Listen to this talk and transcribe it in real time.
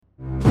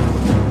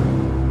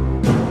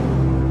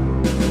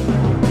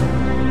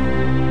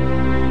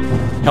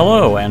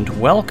Hello, and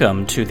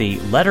welcome to the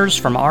Letters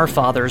from Our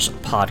Fathers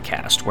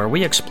podcast, where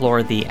we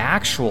explore the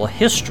actual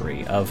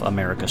history of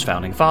America's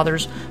founding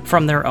fathers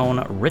from their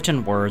own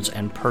written words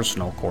and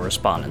personal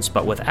correspondence,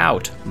 but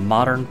without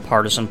modern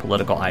partisan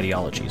political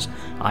ideologies.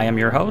 I am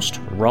your host,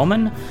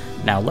 Roman.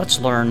 Now let's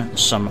learn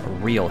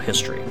some real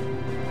history.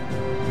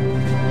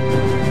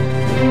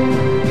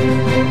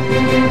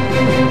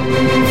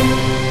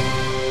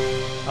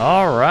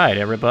 All right,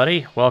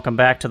 everybody. Welcome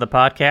back to the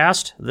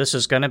podcast. This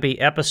is going to be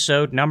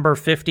episode number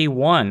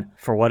 51,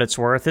 for what it's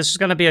worth. This is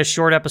going to be a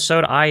short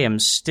episode. I am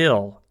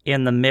still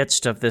in the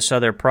midst of this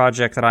other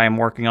project that I am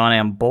working on,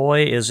 and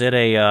boy, is it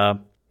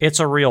it's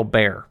a real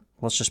bear.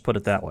 Let's just put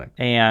it that way.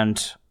 And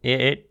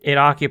it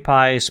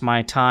occupies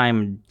my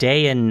time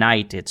day and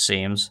night, it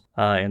seems,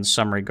 in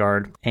some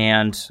regard.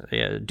 And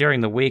during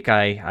the week,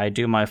 I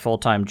do my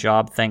full-time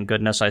job. Thank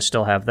goodness I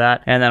still have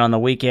that. And then on the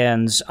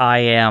weekends, I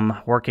am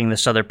working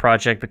this other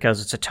project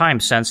because it's a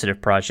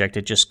time-sensitive project.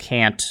 It just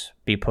can't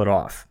be put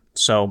off.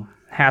 So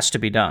has to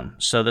be done.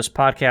 So this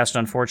podcast,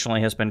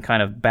 unfortunately, has been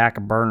kind of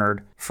backburnered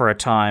for a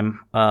time.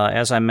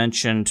 As I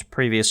mentioned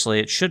previously,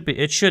 it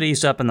should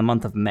ease up in the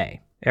month of May.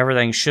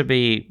 Everything should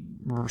be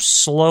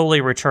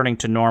slowly returning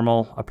to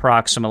normal,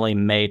 approximately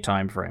May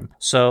timeframe.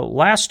 So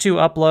last two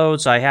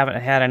uploads, I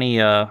haven't had any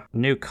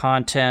new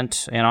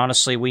content, and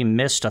honestly, we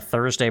missed a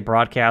Thursday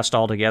broadcast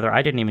altogether.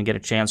 I didn't even get a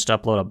chance to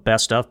upload a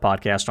best of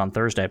podcast on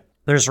Thursday.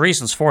 There's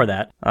reasons for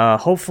that.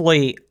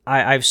 Hopefully,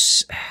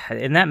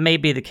 and that may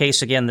be the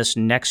case again this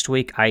next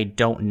week. I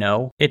don't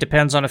know. It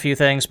depends on a few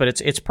things,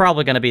 but it's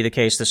probably going to be the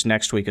case this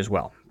next week as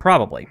well.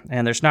 Probably.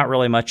 And there's not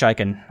really much I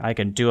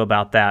can do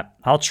about that.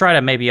 I'll try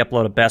to maybe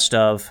upload a best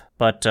of,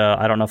 but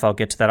I don't know if I'll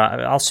get to that.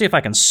 I'll see if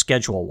I can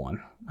schedule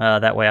one.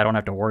 That way I don't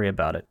have to worry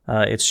about it.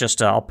 It's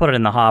just, I'll put it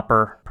in the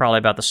hopper probably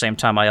about the same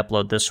time I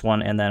upload this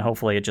one, and then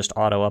hopefully it just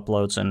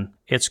auto-uploads and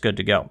it's good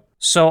to go.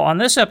 So on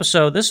this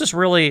episode,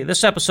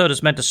 this episode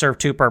is meant to serve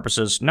two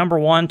purposes. Number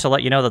one, to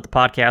let you know that the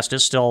podcast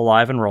is still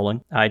alive and rolling.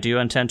 I do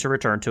intend to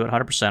return to it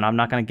 100%. I'm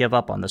not going to give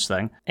up on this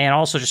thing. And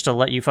also just to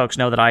let you folks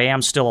know that I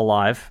am still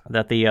alive,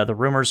 that the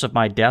rumors of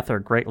my death are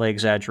greatly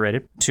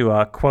exaggerated,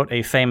 to quote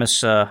a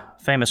famous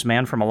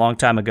man from a long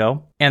time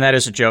ago. And that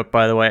is a joke,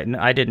 by the way.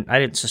 I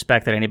didn't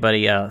suspect that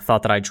anybody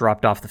thought that I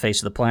dropped off the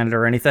face of the planet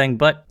or anything,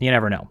 but you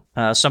never know.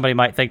 Somebody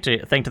might think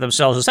to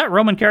themselves, is that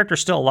Roman character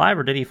still alive,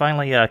 or did he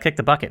finally kick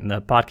the bucket and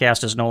the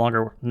podcast is no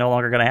longer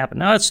going to happen?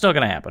 No, it's still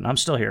going to happen. I'm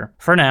still here.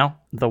 For now,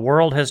 the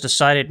world has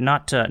decided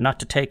not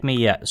to take me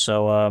yet,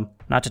 so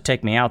not to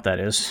take me out, that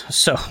is.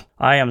 So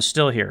I am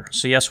still here.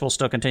 So yes, we'll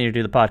still continue to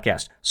do the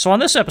podcast. So on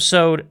this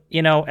episode,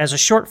 as a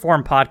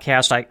short-form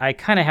podcast, I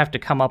kind of have to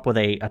come up with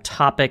a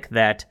topic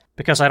that,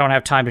 because I don't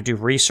have time to do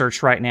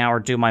research right now or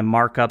do my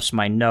markups,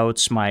 my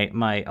notes,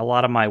 a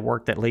lot of my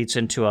work that leads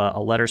into a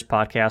letters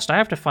podcast, I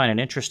have to find an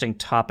interesting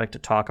topic to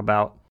talk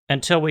about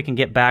until I can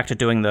get back to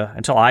doing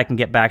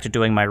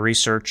my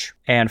research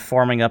and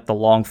forming up the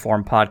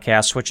long-form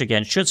podcast, which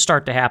again should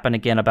start to happen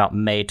again about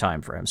May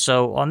timeframe.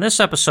 So on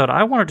this episode,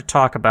 I wanted to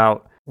talk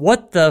about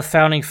what the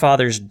Founding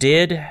Fathers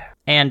did,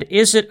 and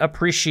is it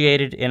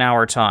appreciated in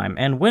our time?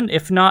 And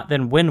if not,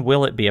 then when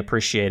will it be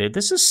appreciated?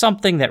 This is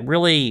something that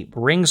really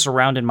rings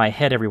around in my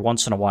head every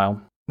once in a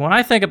while. When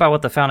I think about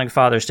what the Founding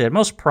Fathers did,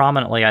 most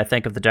prominently I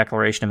think of the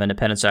Declaration of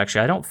Independence,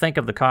 actually. I don't think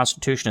of the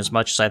Constitution as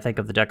much as I think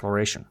of the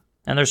Declaration.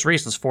 And there's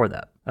reasons for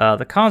that.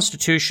 The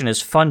Constitution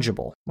is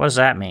fungible. What does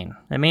that mean?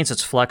 It means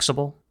it's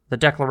flexible. The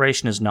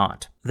Declaration is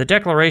not. The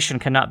Declaration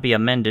cannot be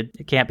amended.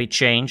 It can't be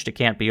changed. It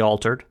can't be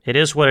altered. It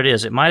is what it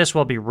is. It might as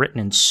well be written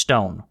in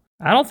stone.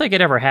 I don't think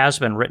it ever has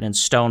been written in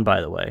stone,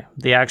 by the way,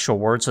 the actual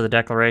words of the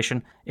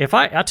Declaration.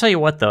 I'll tell you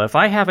what, though, if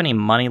I have any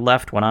money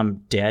left when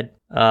I'm dead,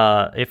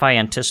 if I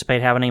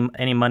anticipate having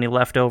any money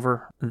left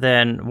over,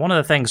 then one of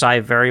the things I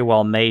very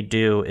well may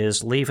do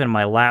is leave in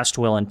my last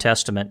will and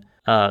testament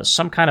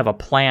some kind of a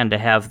plan to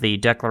have the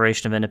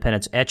Declaration of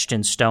Independence etched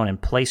in stone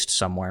and placed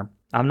somewhere.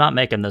 I'm not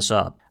making this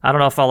up. I don't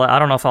know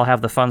if I'll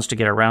have the funds to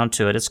get around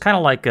to it. It's kind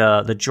of like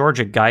the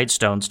Georgia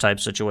Guidestones type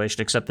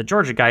situation, except the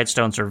Georgia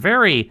Guidestones are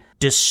very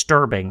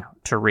disturbing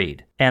to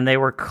read, and they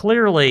were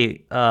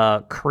clearly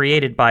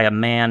created by a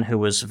man who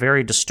was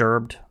very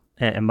disturbed,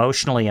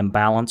 emotionally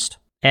imbalanced,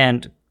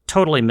 and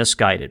totally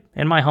misguided,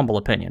 in my humble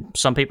opinion.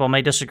 Some people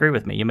may disagree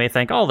with me. You may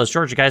think, oh, those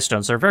Georgia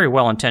Guidestones, they're very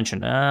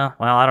well-intentioned. Well,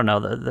 I don't know.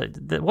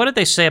 What did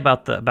they say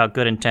about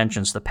good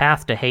intentions? The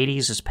path to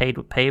Hades is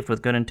paved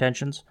with good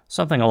intentions?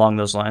 Something along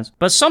those lines.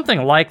 But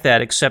something like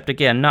that, except,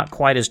 again, not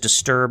quite as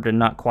disturbed and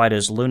not quite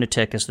as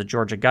lunatic as the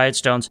Georgia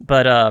Guidestones,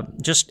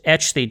 but just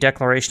etch the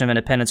Declaration of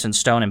Independence in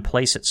stone and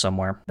place it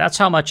somewhere. That's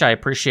how much I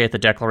appreciate the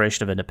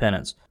Declaration of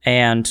Independence.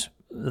 And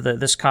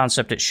this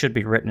concept, it should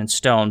be written in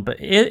stone,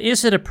 but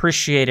is it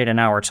appreciated in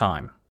our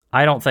time?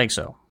 I don't think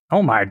so.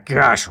 Oh my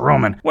gosh,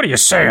 Roman, what are you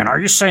saying? Are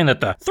you saying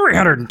that the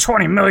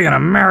 320 million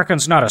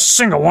Americans, not a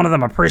single one of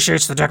them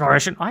appreciates the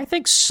Declaration? I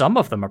think some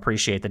of them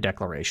appreciate the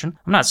Declaration.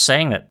 I'm not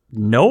saying that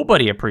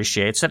nobody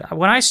appreciates it.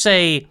 When I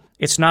say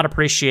it's not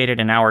appreciated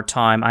in our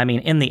time, I mean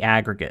in the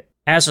aggregate.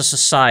 as a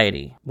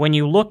society, when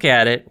you look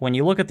at it, when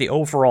you look at the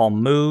overall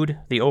mood,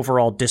 the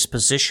overall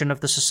disposition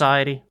of the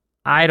society,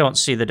 I don't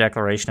see the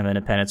Declaration of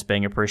Independence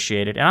being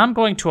appreciated. And I'm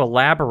going to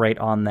elaborate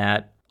on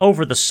that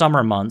over the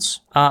summer months.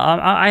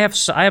 I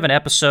have an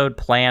episode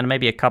planned,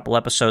 maybe a couple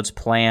episodes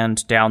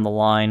planned down the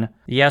line.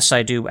 Yes,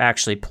 I do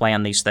actually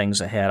plan these things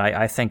ahead.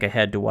 I think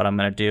ahead to what I'm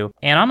going to do.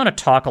 And I'm going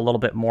to talk a little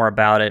bit more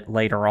about it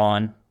later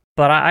on.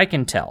 But I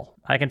can tell.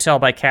 I can tell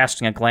by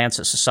casting a glance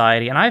at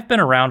society. And I've been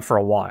around for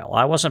a while.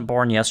 I wasn't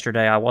born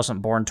yesterday. I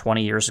wasn't born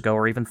 20 years ago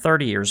or even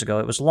 30 years ago.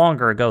 It was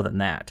longer ago than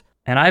that.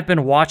 And I've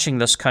been watching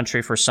this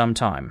country for some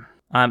time.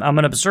 I'm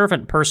an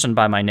observant person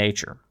by my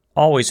nature.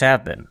 Always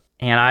have been.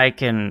 And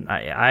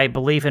I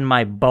believe in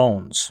my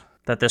bones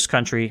that this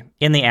country,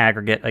 in the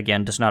aggregate,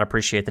 again, does not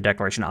appreciate the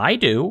Declaration. I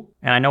do,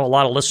 and I know a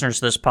lot of listeners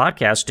to this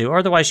podcast do,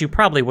 otherwise you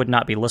probably would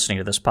not be listening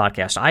to this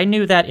podcast. I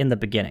knew that in the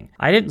beginning.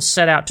 I didn't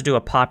set out to do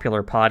a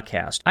popular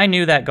podcast. I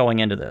knew that going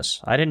into this.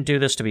 I didn't do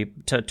this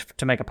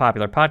to make a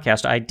popular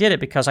podcast. I did it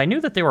because I knew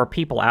that there were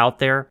people out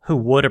there who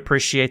would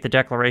appreciate the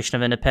Declaration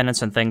of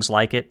Independence and things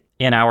like it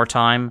in our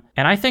time.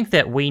 And I think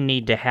that we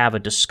need to have a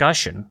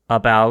discussion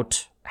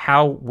about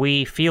how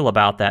we feel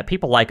about that,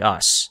 people like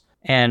us,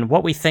 and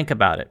what we think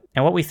about it,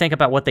 and what we think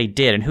about what they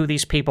did, and who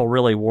these people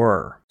really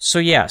were. So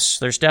yes,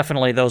 there's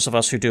definitely those of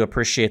us who do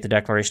appreciate the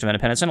Declaration of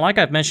Independence, and like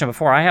I've mentioned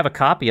before, I have a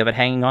copy of it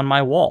hanging on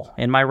my wall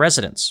in my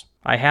residence.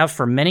 I have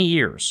for many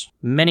years.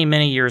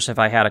 Many years have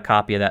I had a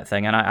copy of that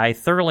thing, and I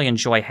thoroughly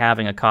enjoy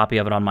having a copy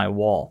of it on my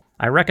wall.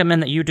 I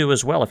recommend that you do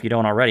as well if you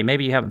don't already.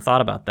 Maybe you haven't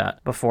thought about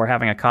that before,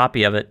 having a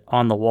copy of it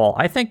on the wall.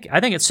 I think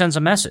it sends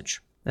a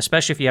message.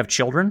 Especially if you have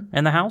children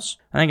in the house.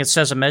 I think it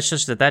says a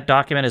message that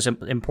document is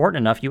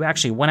important enough you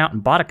actually went out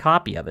and bought a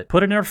copy of it,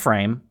 put it in a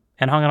frame,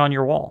 and hung it on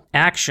your wall.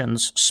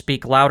 Actions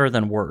speak louder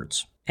than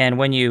words. And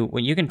when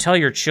you can tell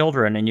your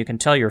children and you can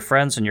tell your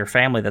friends and your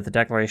family that the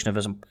Declaration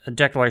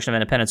of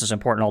Independence is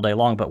important all day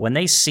long, but when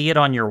they see it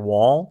on your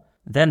wall,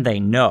 then they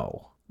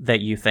know that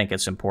you think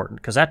it's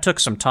important, because that took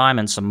some time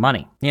and some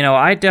money.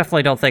 I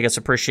definitely don't think it's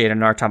appreciated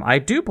in our time. I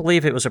do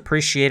believe it was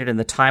appreciated in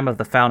the time of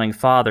the Founding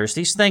Fathers.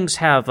 These things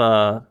have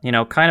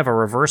kind of a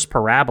reverse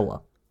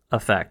parabola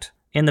effect.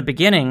 In the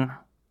beginning,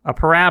 a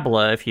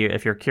parabola, if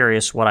you're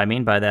curious what I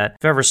mean by that,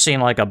 if you've ever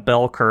seen like a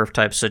bell curve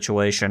type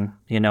situation,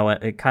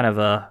 it kind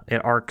of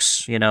it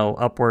arcs,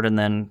 upward and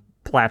then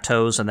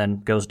plateaus and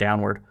then goes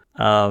downward.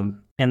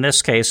 In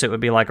this case, it would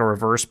be like a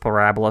reverse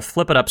parabola.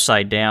 Flip it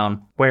upside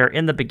down, where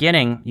in the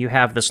beginning, you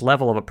have this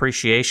level of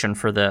appreciation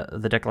for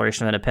the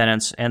Declaration of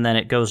Independence, and then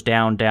it goes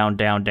down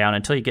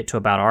until you get to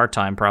about our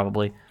time,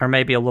 probably, or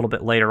maybe a little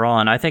bit later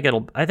on. I think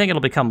it'll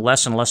become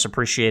less and less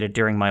appreciated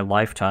during my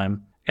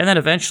lifetime, and then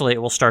eventually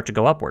it will start to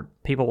go upward.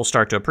 People will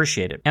start to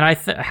appreciate it. And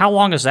how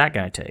long is that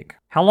going to take?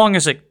 How long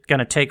is it going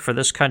to take for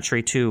this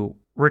country to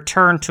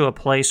return to a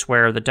place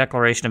where the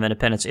Declaration of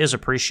Independence is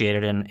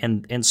appreciated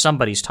in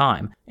somebody's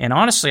time? And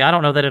honestly, I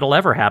don't know that it'll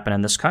ever happen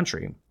in this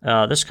country.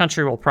 This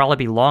country will probably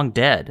be long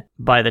dead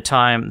by the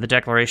time the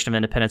Declaration of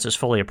Independence is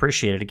fully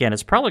appreciated. Again,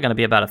 it's probably going to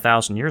be about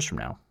 1,000 years from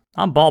now.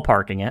 I'm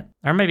ballparking it.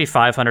 Or maybe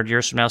 500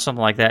 years from now,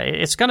 something like that.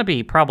 It's going to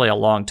be probably a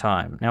long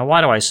time. Now,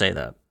 why do I say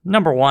that?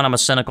 Number one, I'm a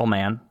cynical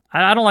man.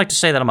 I don't like to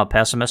say that I'm a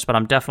pessimist, but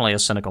I'm definitely a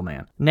cynical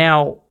man.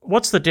 Now,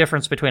 what's the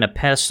difference between a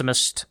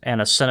pessimist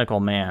and a cynical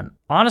man?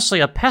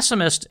 Honestly, a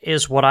pessimist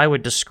is what I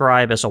would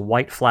describe as a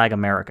white flag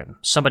American,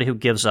 somebody who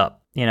gives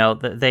up.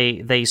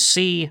 They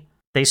see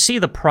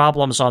the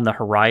problems on the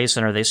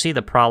horizon, or they see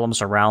the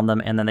problems around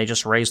them, and then they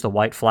just raise the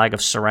white flag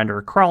of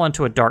surrender, crawl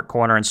into a dark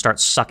corner, and start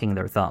sucking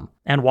their thumb.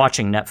 And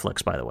watching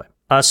Netflix, by the way.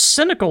 A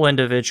cynical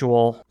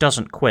individual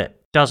doesn't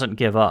quit, doesn't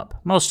give up,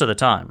 most of the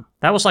time.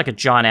 That was like a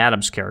John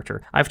Adams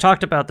character. I've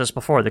talked about this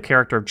before, the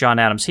character of John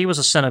Adams. He was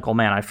a cynical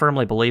man. I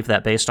firmly believe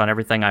that based on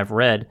everything I've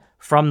read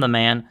from the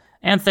man.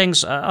 And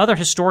things, other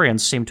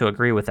historians seem to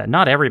agree with that.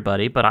 Not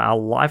everybody, but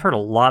I've heard a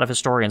lot of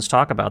historians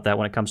talk about that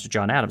when it comes to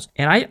John Adams.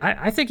 And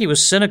I think he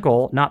was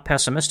cynical, not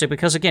pessimistic,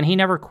 because again, he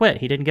never quit.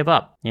 He didn't give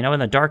up. In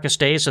the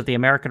darkest days of the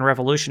American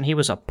Revolution, he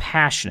was a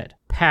passionate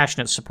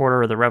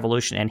supporter of the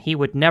revolution, and he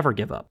would never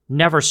give up,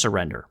 never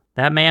surrender.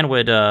 That man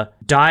would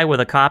die with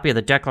a copy of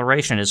the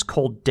Declaration in his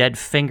cold, dead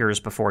fingers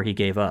before he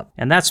gave up.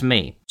 And that's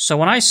me. So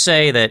when I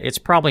say that it's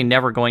probably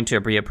never going to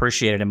be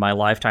appreciated in my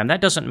lifetime,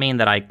 that doesn't mean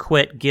that I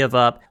quit, give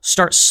up,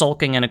 start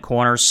sulking in a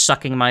corner,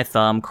 sucking my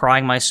thumb,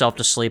 crying myself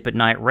to sleep at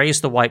night,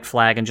 raise the white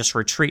flag, and just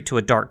retreat to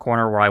a dark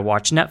corner where I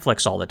watch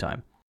Netflix all the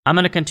time. I'm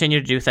going to continue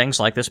to do things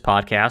like this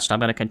podcast. I'm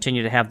going to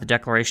continue to have the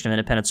Declaration of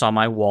Independence on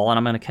my wall, and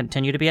I'm going to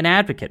continue to be an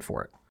advocate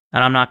for it.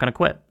 And I'm not going to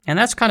quit. And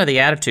that's kind of the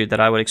attitude that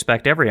I would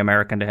expect every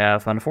American to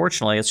have.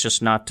 Unfortunately, it's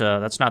just not,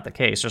 that's not the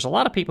case. There's a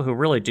lot of people who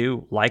really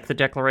do like the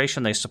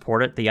Declaration. They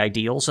support it, the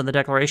ideals in the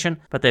Declaration,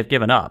 but they've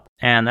given up.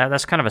 And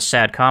that's kind of a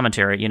sad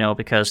commentary,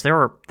 because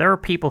there are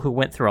people who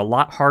went through a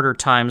lot harder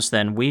times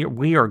than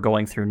we are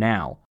going through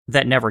now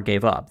that never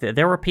gave up.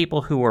 There were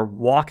people who were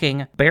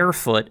walking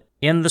barefoot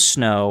in the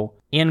snow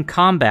in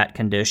combat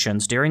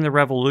conditions during the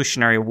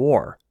Revolutionary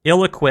War,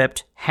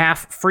 ill-equipped,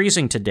 half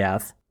freezing to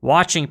death,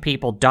 watching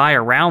people die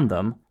around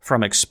them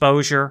from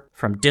exposure,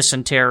 from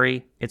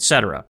dysentery,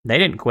 etc. They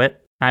didn't quit.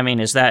 I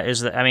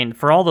mean,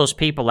 for all those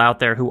people out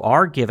there who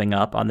are giving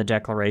up on the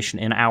Declaration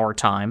in our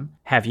time,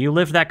 have you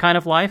lived that kind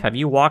of life? Have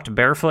you walked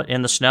barefoot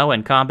in the snow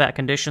in combat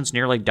conditions,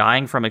 nearly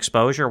dying from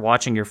exposure,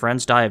 watching your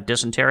friends die of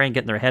dysentery and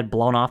getting their head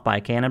blown off by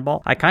a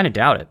cannonball? I kind of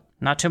doubt it.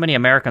 Not too many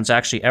Americans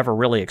actually ever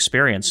really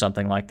experience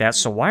something like that.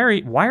 So why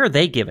are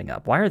they giving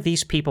up? Why are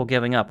these people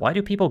giving up? Why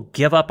do people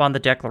give up on the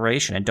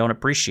Declaration and don't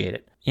appreciate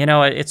it? You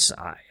know,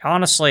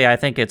 honestly, I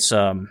think it's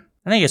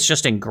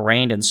just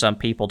ingrained in some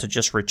people to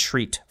just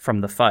retreat from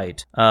the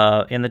fight.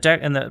 In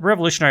the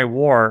Revolutionary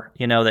War,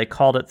 you know, they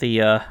called it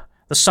the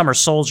summer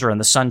soldier and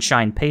the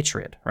sunshine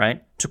patriot,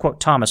 right? To quote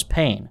Thomas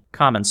Paine,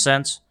 common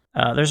sense.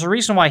 There's a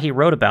reason why he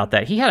wrote about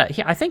that.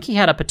 I think he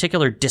had a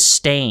particular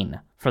disdain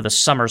for the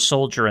summer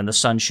soldier and the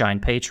sunshine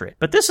patriot.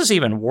 But this is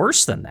even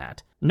worse than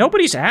that.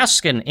 Nobody's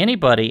asking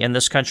anybody in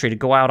this country to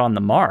go out on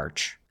the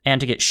march and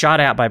to get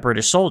shot at by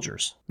British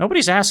soldiers.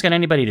 Nobody's asking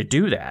anybody to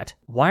do that.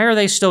 Why are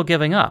they still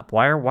giving up?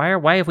 Why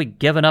have we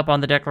given up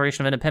on the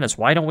Declaration of Independence?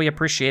 Why don't we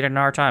appreciate it in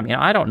our time? You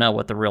know, I don't know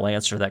what the real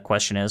answer to that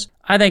question is.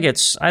 I think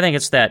it's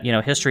that, you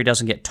know, history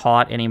doesn't get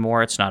taught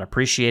anymore. It's not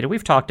appreciated.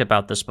 We've talked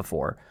about this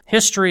before.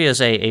 History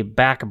is a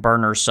back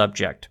burner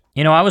subject.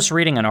 You know, I was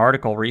reading an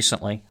article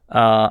recently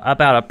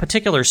about a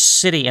particular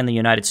city in the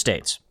United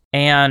States.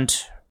 And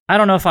I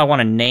don't know if I want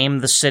to name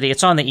the city.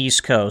 It's on the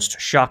East Coast.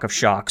 Shock of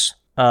shocks.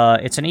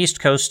 It's an East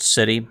Coast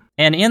city,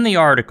 and in the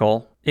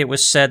article, it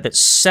was said that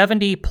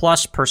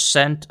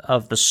 70+%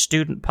 of the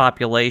student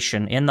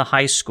population in the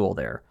high school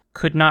there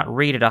could not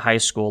read at a high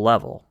school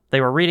level.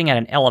 They were reading at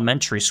an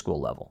elementary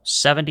school level,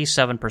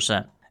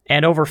 77%.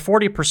 And over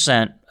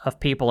 40% of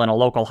people in a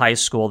local high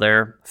school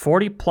there,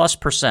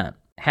 40+%,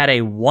 had a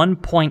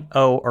 1.0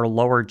 or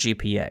lower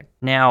GPA.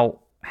 Now,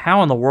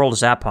 how in the world is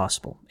that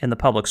possible in the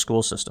public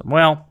school system?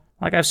 Well,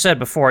 like I've said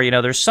before, you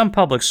know, there's some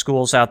public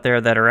schools out there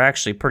that are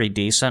actually pretty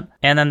decent,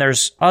 and then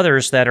there's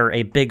others that are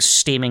a big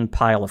steaming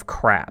pile of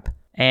crap.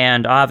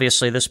 And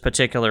obviously, this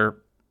particular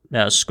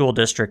school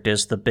district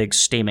is the big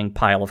steaming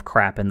pile of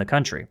crap in the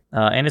country.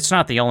 And it's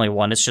not the only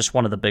one, it's just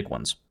one of the big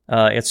ones.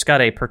 It's got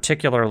a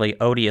particularly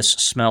odious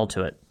smell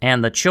to it,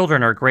 and the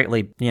children are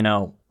greatly, you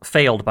know,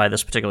 failed by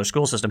this particular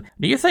school system.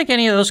 Do you think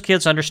any of those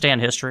kids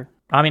understand history?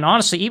 I mean,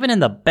 honestly, even in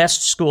the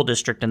best school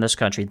district in this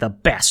country, the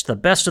best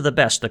of the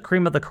best, the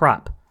cream of the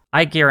crop,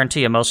 I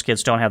guarantee you most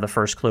kids don't have the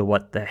first clue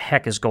what the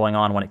heck is going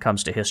on when it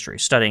comes to history,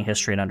 studying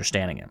history and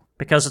understanding it,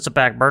 because it's a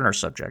back burner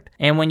subject.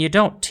 And when you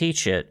don't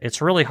teach it,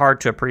 it's really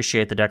hard to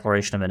appreciate the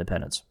Declaration of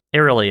Independence. It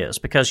really is,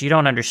 because you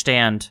don't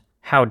understand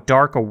how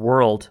dark a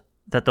world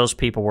that those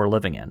people were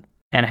living in,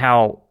 and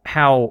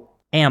how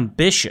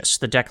ambitious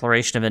the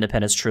Declaration of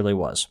Independence truly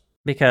was.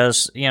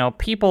 Because, you know,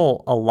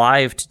 people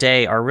alive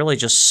today are really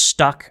just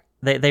stuck.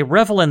 They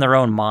revel in their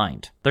own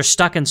mind. They're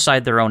stuck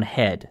inside their own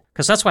head.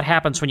 Because that's what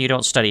happens when you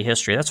don't study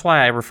history. That's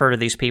why I refer to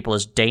these people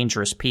as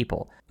dangerous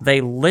people.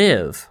 They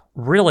live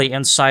really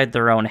inside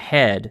their own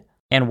head,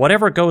 and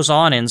whatever goes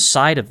on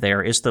inside of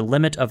there is the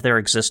limit of their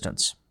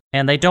existence.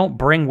 And they don't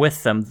bring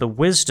with them the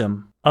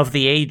wisdom of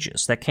the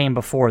ages that came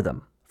before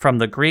them, from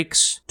the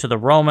Greeks to the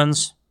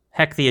Romans,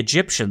 heck, the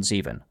Egyptians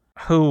even,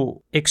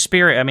 who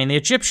experience,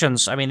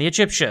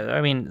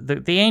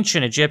 the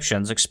ancient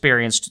Egyptians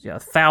experienced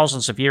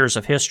thousands of years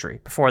of history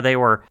before they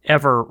were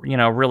ever, you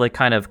know, really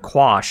kind of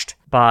quashed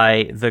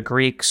by the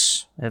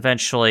Greeks,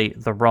 eventually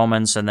the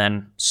Romans, and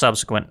then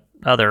subsequent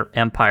other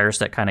empires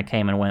that kind of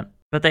came and went.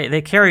 But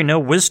they carry no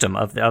wisdom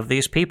of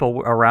these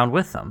people around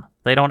with them.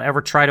 They don't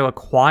ever try to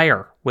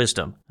acquire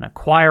wisdom. And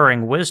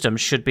acquiring wisdom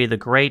should be the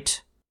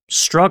great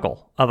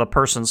struggle of a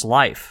person's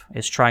life,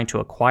 is trying to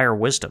acquire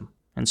wisdom.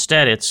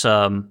 Instead, it's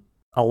a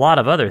lot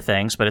of other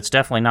things, but it's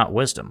definitely not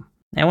wisdom.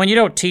 And when you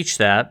don't teach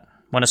that,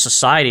 when a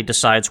society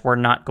decides we're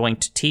not going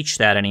to teach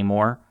that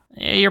anymore,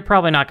 you're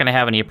probably not going to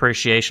have any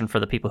appreciation for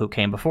the people who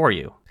came before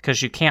you,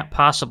 because you can't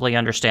possibly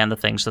understand the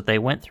things that they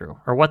went through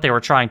or what they were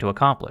trying to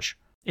accomplish.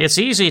 It's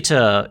easy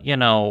to, you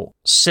know,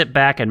 sit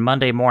back and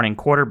Monday morning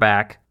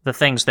quarterback the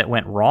things that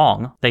went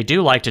wrong. They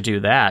do like to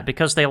do that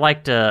because they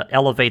like to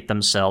elevate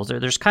themselves.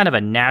 There's kind of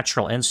a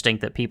natural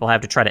instinct that people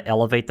have to try to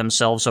elevate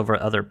themselves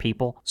over other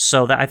people.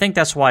 So I think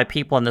that's why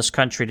people in this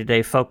country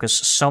today focus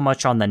so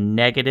much on the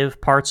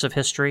negative parts of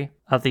history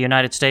of the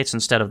United States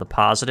instead of the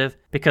positive,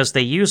 because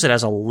they use it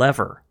as a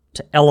lever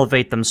to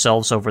elevate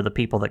themselves over the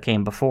people that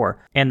came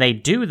before. And they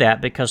do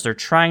that because they're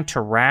trying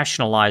to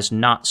rationalize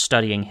not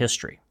studying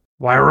history.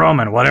 Why,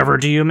 Roman, whatever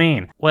do you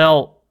mean?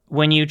 Well,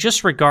 when you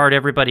just regard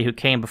everybody who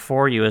came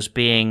before you as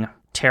being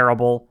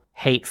terrible,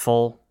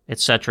 hateful,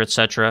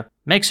 etc.,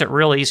 makes it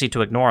real easy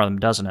to ignore them,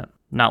 doesn't it?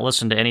 Not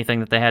listen to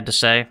anything that they had to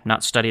say,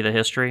 not study the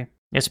history.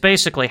 It's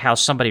basically how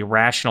somebody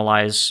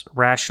rationalizes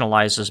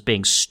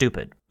being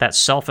stupid. That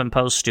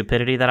self-imposed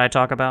stupidity that I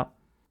talk about.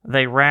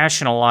 They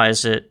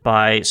rationalize it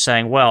by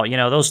saying, well, you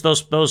know,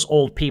 those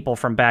old people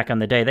from back in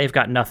the day, they've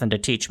got nothing to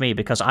teach me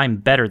because I'm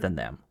better than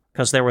them.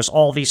 Because there was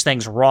all these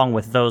things wrong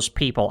with those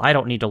people. I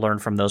don't need to learn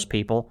from those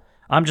people.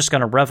 I'm just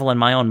going to revel in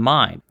my own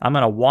mind. I'm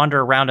going to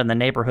wander around in the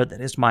neighborhood that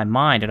is my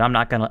mind, and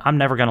I'm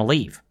never going to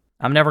leave.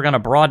 I'm never going to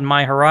broaden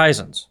my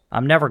horizons.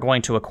 I'm never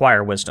going to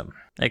acquire wisdom,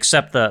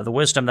 except the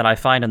wisdom that I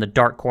find in the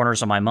dark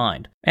corners of my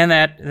mind. And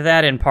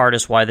that in part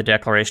is why the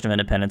Declaration of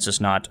Independence is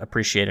not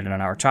appreciated in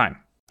our time.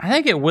 I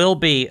think it will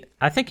be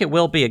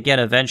again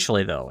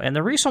eventually, though. And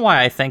the reason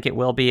why I think it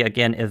will be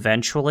again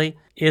eventually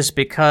is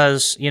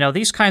because,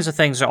 these kinds of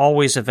things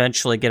always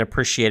eventually get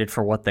appreciated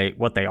for what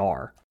they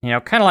are.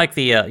 Kind of like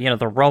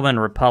the Roman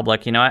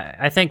Republic.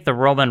 I think the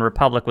Roman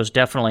Republic was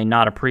definitely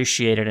not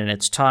appreciated in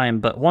its time,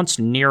 but once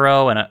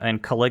Nero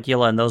and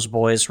Caligula and those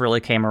boys really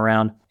came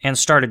around and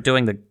started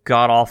doing the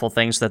god-awful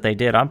things that they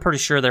did, I'm pretty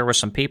sure there were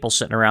some people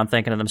sitting around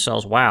thinking to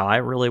themselves, wow, I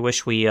really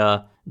wish we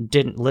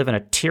didn't live in a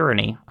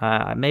tyranny.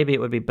 Maybe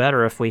it would be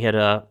better if we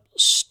had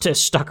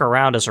stuck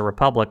around as a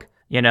republic,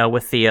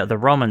 with the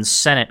Roman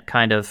Senate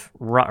kind of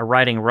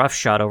riding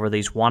roughshod over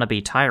these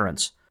wannabe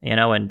tyrants.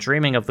 And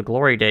dreaming of the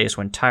glory days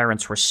when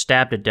tyrants were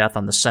stabbed to death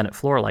on the Senate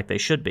floor like they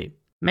should be.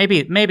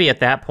 Maybe at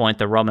that point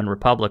the Roman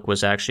Republic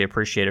was actually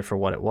appreciated for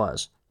what it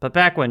was. But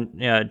back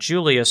when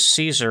Julius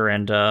Caesar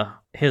and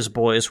his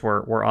boys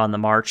were on the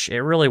march,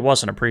 it really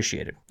wasn't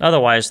appreciated.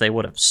 Otherwise, they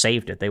would have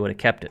saved it. They would have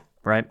kept it,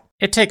 right?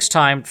 It takes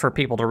time for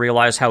people to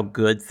realize how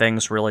good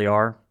things really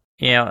are.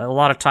 A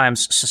lot of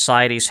times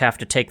societies have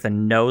to take the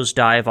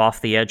nosedive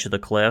off the edge of the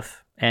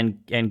cliff and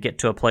get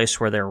to a place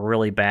where they're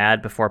really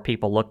bad before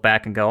people look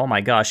back and go, oh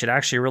my gosh, it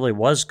actually really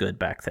was good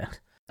back then.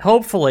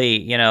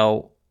 Hopefully,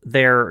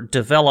 there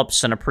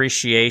develops an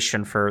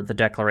appreciation for the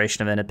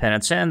Declaration of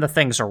Independence and the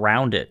things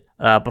around it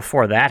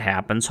before that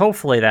happens.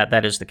 Hopefully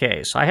that is the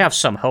case. I have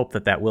some hope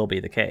that will be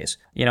the case.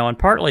 And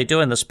partly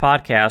doing this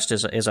podcast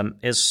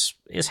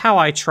is how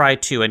I try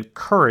to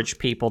encourage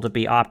people to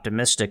be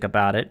optimistic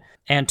about it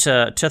and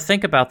to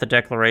think about the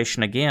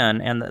Declaration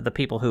again and the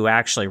people who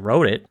actually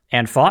wrote it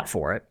and fought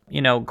for it.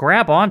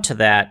 Grab onto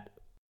that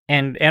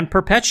and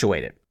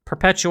perpetuate it.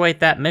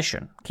 Perpetuate that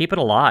mission. Keep it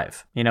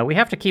alive. We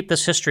have to keep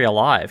this history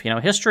alive.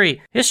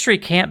 History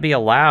can't be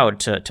allowed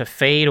to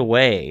fade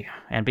away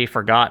and be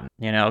forgotten.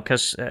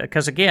 Because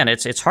again,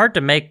 it's hard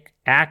to make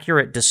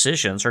accurate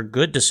decisions, or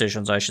good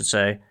decisions, I should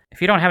say,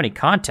 if you don't have any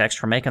context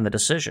for making the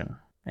decision.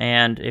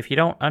 And if you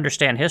don't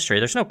understand history,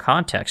 there's no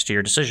context to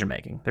your decision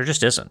making. There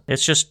just isn't.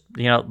 It's just,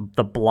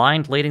 the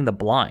blind leading the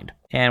blind.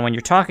 And when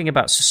you're talking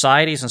about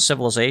societies and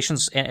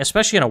civilizations, and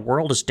especially in a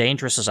world as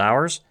dangerous as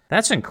ours,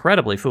 that's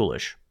incredibly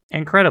foolish.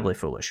 Incredibly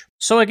foolish.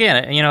 So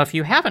again, if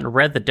you haven't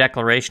read the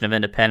Declaration of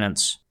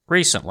Independence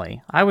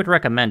recently, I would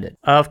recommend it.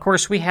 Of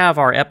course, we have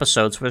our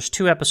episodes. There's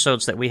 2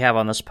 episodes that we have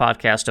on this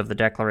podcast of the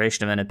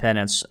Declaration of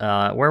Independence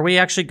where we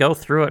actually go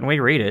through it and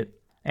we read it.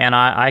 And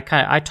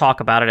I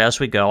talk about it as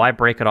we go. I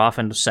break it off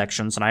into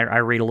sections, and I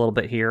read a little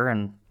bit here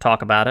and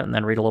talk about it, and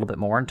then read a little bit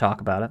more and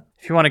talk about it.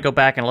 If you want to go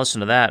back and listen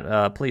to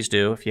that, please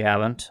do if you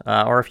haven't.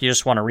 Or if you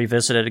just want to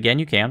revisit it again,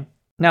 you can.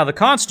 Now, the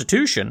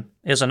Constitution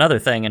is another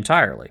thing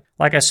entirely.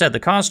 Like I said, the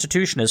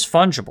Constitution is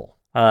fungible.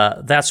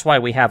 That's why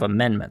we have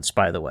amendments,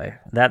 by the way.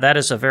 That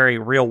is a very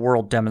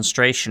real-world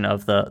demonstration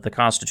of the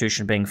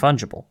Constitution being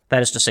fungible.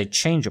 That is to say,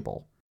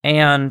 changeable.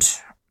 And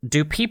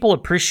do people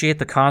appreciate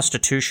the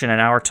Constitution in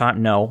our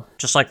time? No.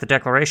 Just like the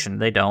Declaration,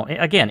 they don't.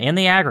 Again, in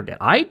the aggregate,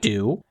 I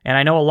do, and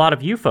I know a lot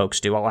of you folks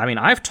do. I mean,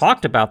 I've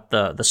talked about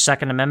the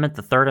Second Amendment,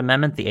 the Third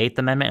Amendment, the Eighth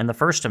Amendment, and the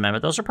First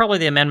Amendment. Those are probably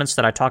the amendments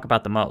that I talk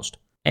about the most.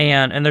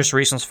 And there's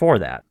reasons for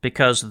that,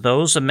 because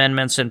those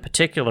amendments in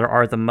particular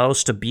are the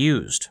most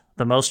abused,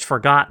 the most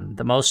forgotten,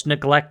 the most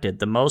neglected,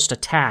 the most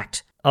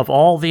attacked of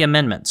all the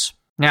amendments.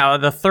 Now,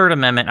 the Third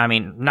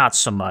Amendment, not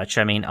so much.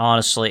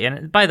 Honestly,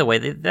 and by the way,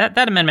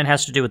 that amendment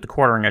has to do with the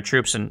quartering of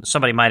troops, and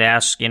somebody might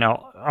ask,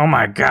 oh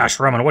my gosh,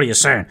 Roman, what are you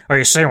saying? Are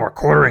you saying we're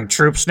quartering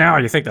troops now?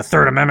 You think the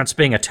Third Amendment's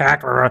being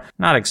attacked?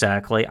 Not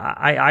exactly.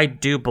 I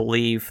do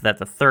believe that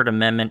the Third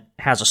Amendment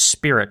has a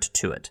spirit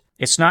to it.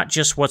 It's not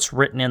just what's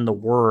written in the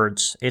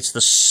words, it's the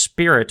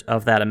spirit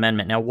of that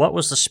amendment. Now, what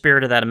was the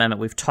spirit of that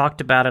amendment? We've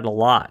talked about it a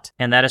lot,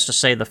 and that is to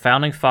say the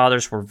Founding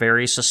Fathers were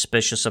very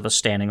suspicious of a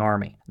standing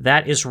army.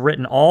 That is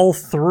written all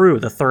through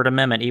the Third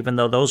Amendment, even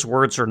though those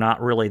words are not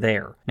really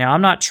there. Now,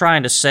 I'm not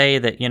trying to say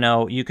that,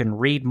 you can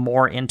read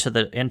more into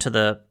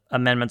the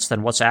amendments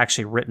than what's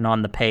actually written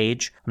on the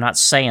page. I'm not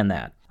saying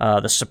that.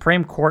 The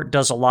Supreme Court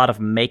does a lot of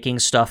making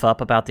stuff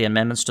up about the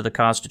amendments to the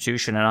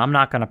Constitution, and I'm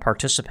not going to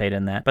participate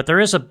in that. But there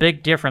is a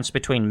big difference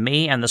between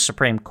me and the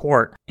Supreme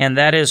Court, and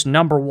that is,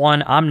 number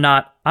one, I'm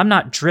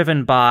not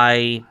driven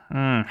by,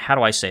 how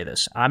do I say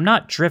this? I'm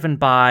not driven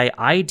by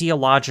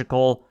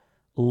ideological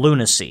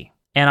lunacy,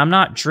 and I'm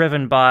not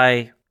driven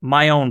by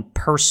my own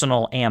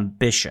personal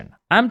ambition.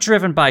 I'm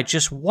driven by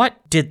just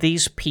what did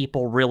these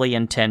people really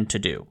intend to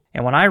do?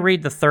 And when I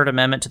read the Third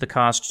Amendment to the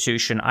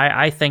Constitution,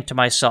 I think to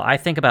myself, I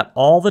think about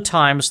all the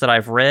times that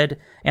I've read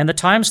and the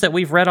times that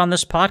we've read on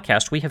this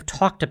podcast. We have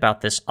talked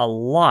about this a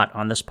lot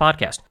on this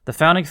podcast. The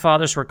Founding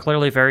Fathers were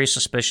clearly very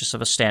suspicious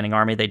of a standing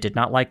army. They did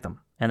not like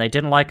them, and they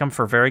didn't like them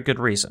for very good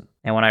reason.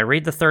 And when I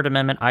read the Third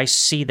Amendment, I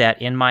see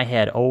that in my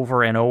head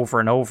over and over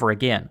and over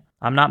again.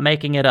 I'm not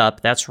making it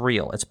up. That's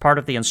real. It's part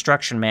of the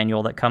instruction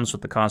manual that comes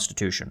with the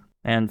Constitution.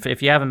 And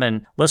if you haven't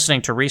been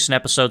listening to recent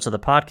episodes of the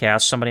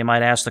podcast, somebody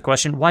might ask the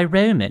question, why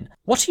Roman?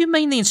 What do you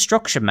mean the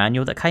instruction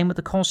manual that came with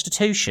the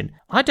Constitution?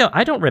 I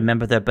don't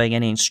remember there being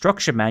any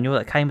instruction manual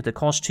that came with the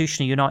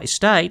Constitution of the United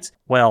States.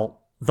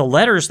 Well, the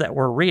letters that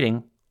we're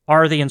reading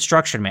are the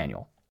instruction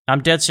manual.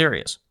 I'm dead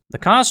serious. The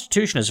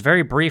Constitution is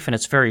very brief and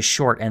it's very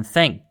short, and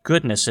thank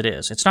goodness it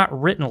is. It's not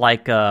written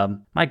like,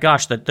 my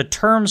gosh, the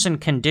terms and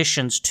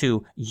conditions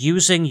to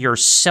using your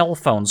cell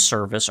phone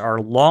service are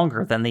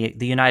longer than the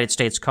United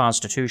States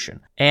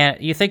Constitution.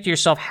 And you think to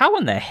yourself, how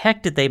in the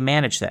heck did they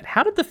manage that?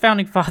 How did the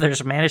Founding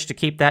Fathers manage to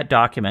keep that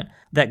document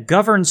that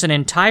governs an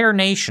entire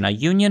nation, a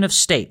union of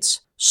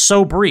states,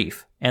 so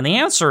brief? And the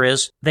answer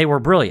is, they were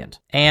brilliant.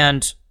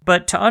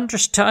 But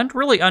to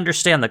really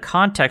understand the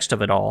context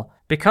of it all,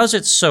 because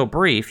it's so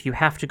brief, you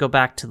have to go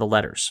back to the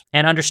letters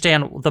and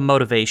understand the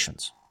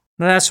motivations.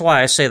 That's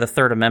why I say the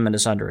Third Amendment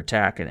is under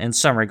attack. In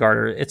some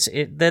regard,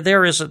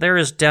 there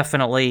is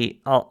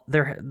definitely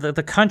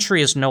the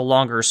country is no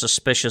longer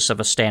suspicious of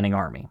a standing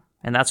army,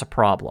 and that's a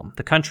problem.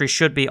 The country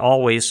should be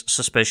always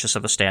suspicious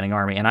of a standing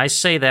army, and I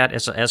say that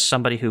as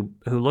somebody who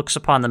looks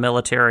upon the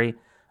military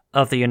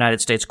of the United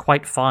States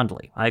quite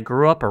fondly. I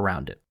grew up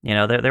around it.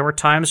 There were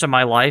times in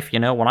my life,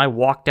 when I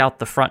walked out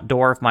the front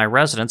door of my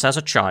residence as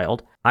a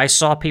child, I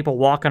saw people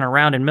walking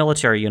around in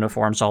military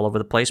uniforms all over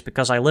the place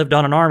because I lived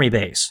on an army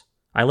base.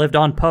 I lived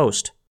on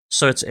post.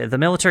 So the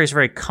military is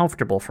very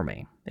comfortable for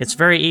me. It's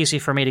very easy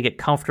for me to get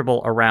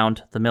comfortable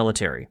around the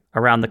military,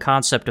 around the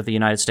concept of the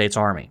United States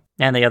Army,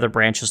 and the other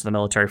branches of the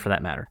military for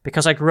that matter,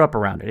 because I grew up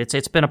around it.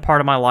 It's been a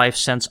part of my life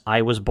since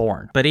I was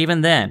born. But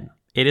even then,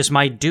 it is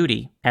my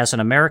duty as an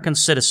American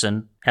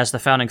citizen, as the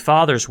Founding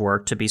Fathers were,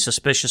 to be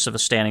suspicious of a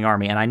standing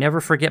army, and I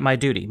never forget my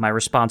duty, my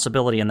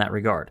responsibility in that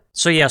regard.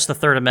 So yes, the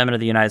Third Amendment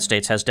of the United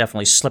States has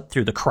definitely slipped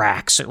through the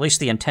cracks. At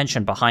least the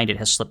intention behind it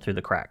has slipped through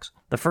the cracks.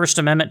 The First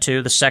Amendment,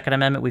 too, the Second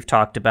Amendment we've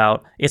talked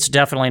about, it's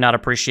definitely not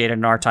appreciated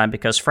in our time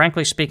because,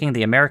 frankly speaking,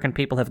 the American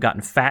people have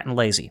gotten fat and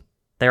lazy.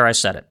 There, I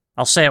said it.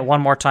 I'll say it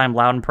one more time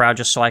loud and proud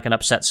just so I can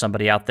upset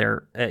somebody out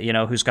there,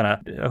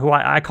 who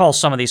I call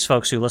some of these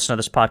folks who listen to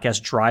this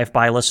podcast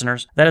drive-by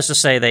listeners. That is to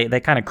say, they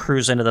kind of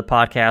cruise into the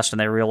podcast and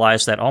they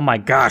realize that, oh my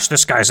gosh,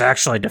 this guy's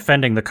actually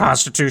defending the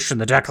Constitution,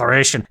 the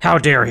Declaration. How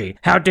dare he?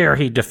 How dare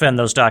he defend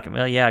those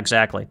documents? Well, yeah,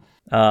 exactly.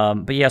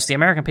 But yes, the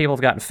American people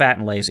have gotten fat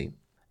and lazy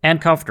and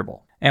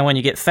comfortable. And when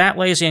you get fat,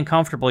 lazy, and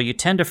comfortable, you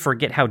tend to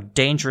forget how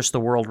dangerous the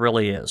world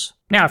really is.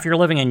 Now, if you're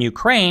living in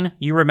Ukraine,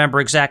 you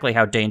remember exactly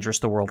how dangerous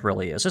the world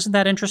really is. Isn't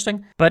that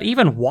interesting? But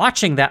even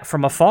watching that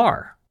from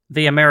afar,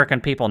 the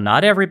American people,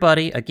 not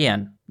everybody,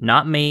 again,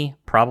 not me,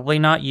 probably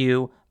not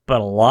you,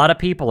 but a lot of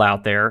people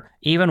out there,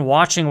 even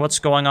watching what's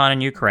going on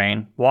in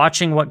Ukraine,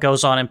 watching what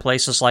goes on in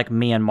places like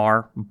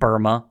Myanmar,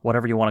 Burma,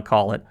 whatever you want to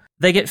call it,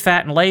 they get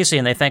fat and lazy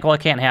and they think, well, it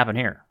can't happen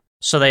here.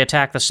 So they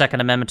attack the Second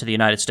Amendment to the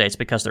United States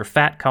because they're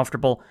fat,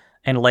 comfortable,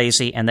 and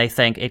lazy, and they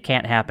think it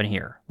can't happen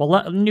here. Well,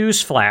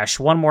 newsflash,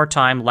 one more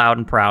time, loud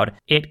and proud.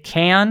 It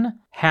can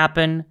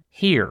happen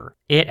here.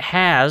 It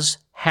has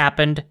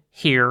happened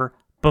here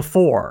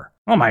before.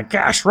 Oh my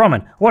gosh,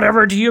 Roman,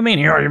 whatever do you mean?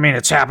 You mean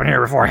it's happened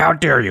here before? How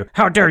dare you?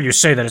 How dare you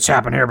say that it's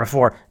happened here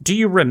before? Do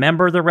you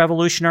remember the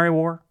Revolutionary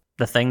War?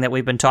 The thing that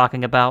we've been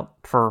talking about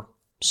for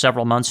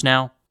several months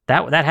now?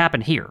 That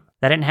happened here.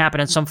 That didn't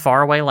happen in some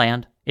faraway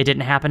land. It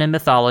didn't happen in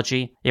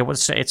mythology.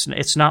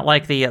 It's not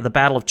like the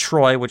Battle of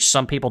Troy, which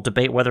some people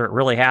debate whether it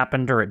really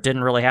happened or it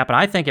didn't really happen.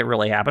 I think it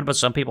really happened, but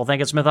some people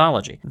think it's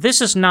mythology. This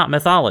is not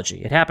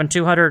mythology. It happened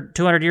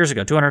 200 years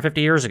ago,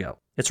 250 years ago.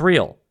 It's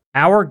real.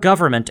 Our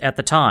government at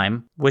the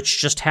time, which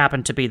just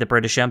happened to be the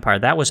British Empire,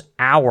 that was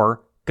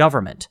our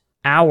government.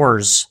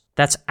 Ours.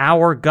 That's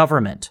our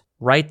government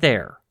right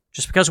there.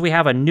 Just because we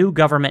have a new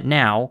government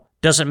now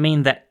doesn't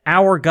mean that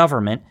our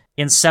government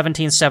in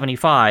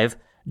 1775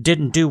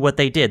 didn't do what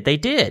they did. They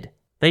did.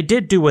 They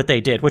did do what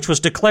they did, which was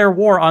declare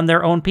war on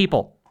their own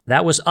people.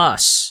 That was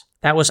us.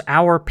 That was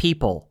our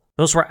people.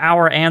 Those were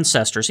our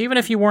ancestors. Even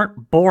if you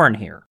weren't born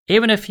here,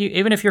 even if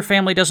your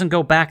family doesn't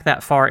go back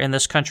that far in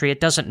this country, it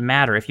doesn't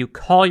matter. If you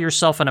call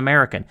yourself an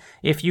American,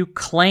 if you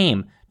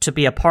claim to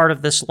be a part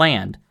of this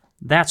land,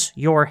 that's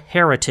your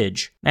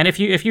heritage. And if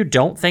you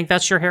don't think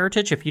that's your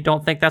heritage, if you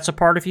don't think that's a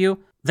part of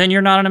you, then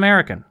you're not an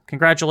American.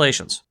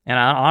 Congratulations. And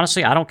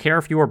honestly, I don't care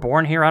if you were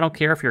born here. I don't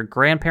care if your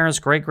grandparents,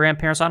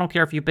 great-grandparents, I don't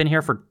care if you've been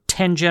here for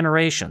 10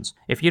 generations.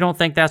 If you don't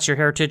think that's your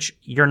heritage,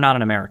 you're not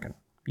an American.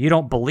 You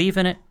don't believe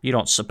in it. You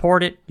don't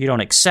support it. You don't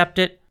accept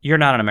it. You're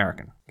not an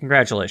American.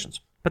 Congratulations.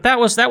 But that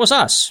was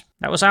us.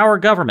 That was our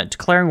government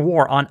declaring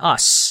war on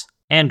us.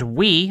 And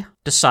we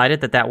decided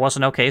that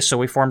wasn't okay, so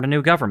we formed a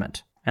new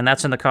government. And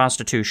that's in the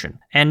Constitution.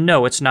 And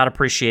no, it's not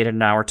appreciated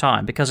in our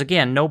time. Because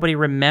again,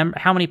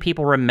 how many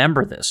people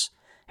remember this?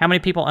 How many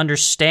people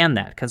understand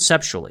that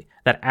conceptually?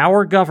 That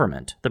our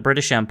government, the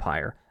British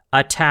Empire,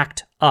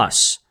 attacked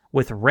us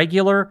with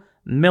regular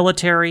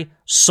military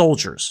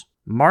soldiers,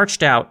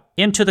 marched out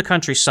into the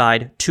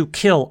countryside to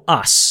kill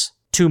us,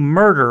 to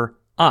murder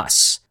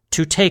us,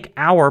 to take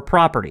our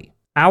property.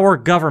 Our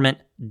government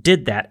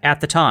did that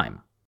at the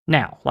time.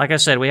 Now, like I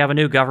said, we have a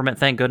new government.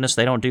 Thank goodness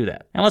they don't do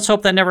that. And let's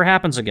hope that never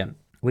happens again.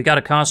 We got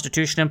a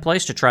constitution in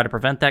place to try to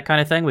prevent that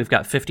kind of thing. We've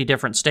got 50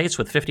 different states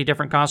with 50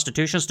 different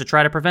constitutions to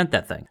try to prevent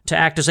that thing, to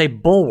act as a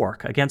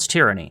bulwark against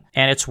tyranny.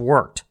 And it's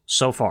worked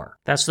so far.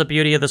 That's the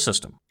beauty of the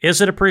system. Is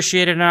it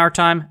appreciated in our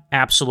time?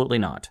 Absolutely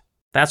not.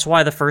 That's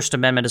why the First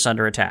Amendment is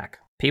under attack.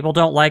 People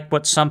don't like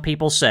what some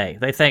people say.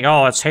 They think,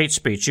 oh, it's hate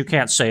speech. You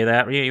can't say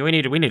that. We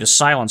need to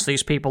silence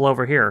these people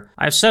over here.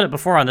 I've said it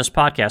before on this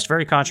podcast.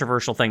 Very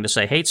controversial thing to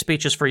say. Hate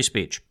speech is free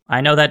speech.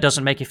 I know that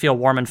doesn't make you feel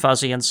warm and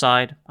fuzzy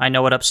inside. I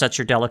know it upsets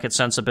your delicate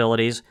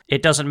sensibilities.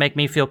 It doesn't make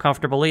me feel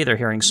comfortable either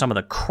hearing some of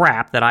the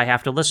crap that I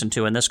have to listen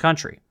to in this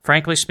country.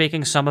 Frankly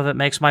speaking, some of it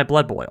makes my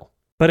blood boil.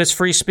 But it's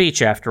free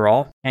speech after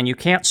all, and you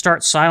can't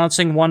start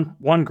silencing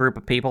one group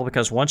of people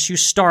because once you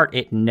start,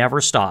 it never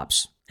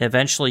stops.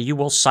 Eventually, you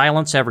will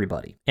silence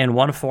everybody in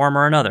one form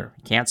or another.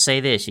 You can't say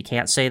this, you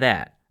can't say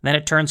that. Then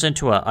it turns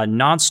into a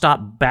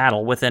nonstop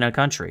battle within a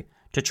country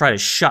to try to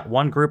shut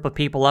one group of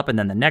people up and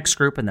then the next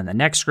group and then the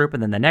next group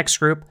and then the next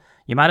group.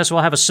 You might as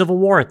well have a civil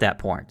war at that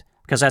point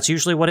because that's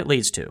usually what it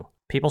leads to.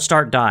 People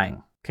start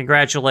dying.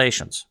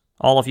 Congratulations.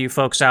 All of you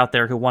folks out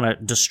there who want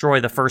to destroy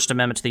the First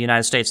Amendment to the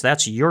United States,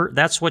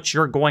 that's what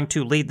you're going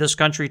to lead this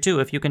country to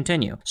if you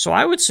continue. So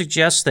I would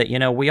suggest that,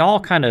 we all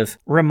kind of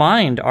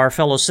remind our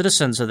fellow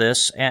citizens of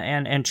this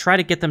and try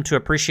to get them to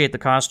appreciate the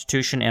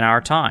Constitution in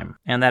our time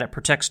and that it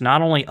protects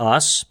not only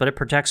us, but it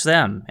protects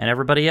them and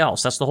everybody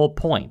else. That's the whole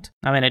point.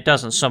 I mean, it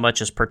doesn't so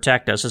much as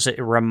protect us as it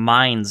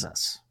reminds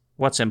us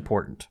what's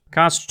important. The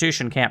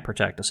Constitution can't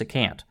protect us. It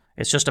can't.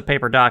 It's just a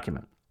paper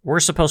document. We're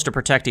supposed to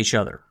protect each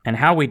other. And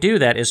how we do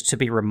that is to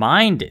be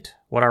reminded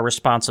what our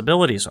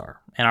responsibilities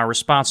are. And our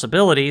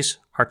responsibilities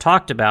are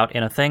talked about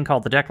in a thing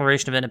called the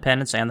Declaration of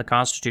Independence and the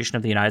Constitution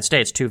of the United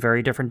States. Two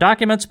very different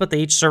documents, but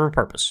they each serve a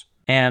purpose.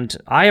 And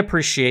I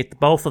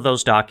appreciate both of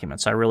those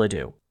documents. I really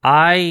do.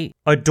 I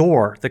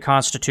adore the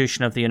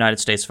Constitution of the United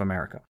States of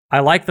America. I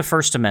like the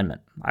First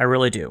Amendment. I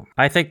really do.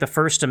 I think the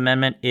First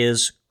Amendment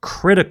is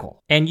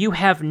critical. And you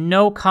have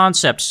no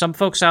concept. Some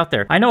folks out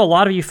there, I know a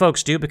lot of you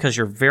folks do because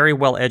you're very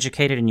well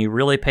educated and you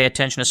really pay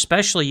attention,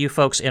 especially you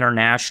folks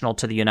international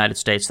to the United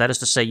States. That is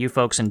to say, you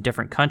folks in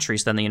different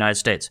countries than the United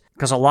States.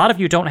 Because a lot of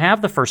you don't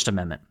have the First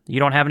Amendment. You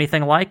don't have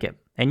anything like it.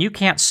 And you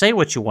can't say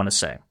what you want to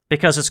say.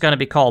 Because it's going to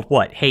be called,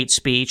 what? Hate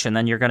speech, and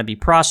then you're going to be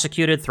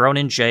prosecuted, thrown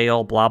in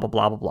jail, blah, blah,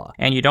 blah, blah, blah.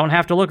 And you don't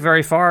have to look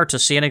very far to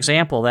see an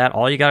example of that.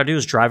 All you got to do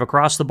is drive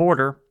across the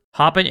border.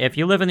 If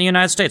you live in the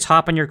United States,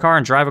 hop in your car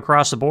and drive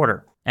across the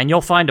border. And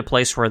you'll find a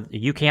place where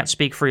you can't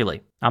speak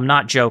freely. I'm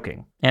not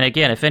joking. And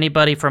again, if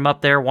anybody from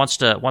up there wants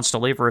to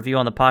leave a review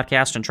on the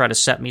podcast and try to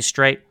set me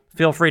straight,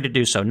 feel free to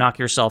do so. Knock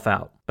yourself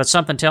out. But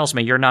something tells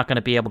me you're not going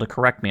to be able to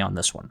correct me on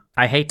this one.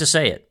 I hate to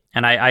say it.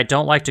 And I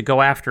don't like to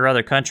go after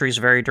other countries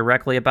very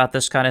directly about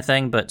this kind of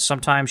thing, but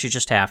sometimes you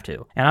just have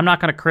to. And I'm not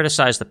going to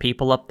criticize the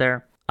people up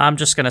there. I'm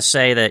just going to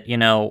say that,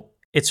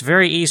 it's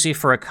very easy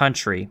for a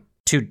country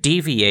to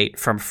deviate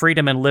from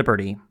freedom and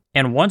liberty.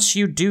 And once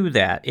you do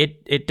that,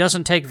 it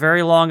doesn't take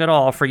very long at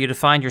all for you to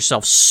find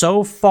yourself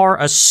so far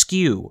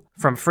askew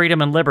from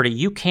freedom and liberty,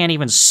 you can't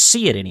even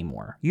see it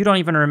anymore. You don't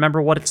even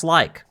remember what it's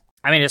like.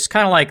 I mean, it's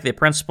kind of like the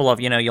principle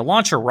of, you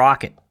launch a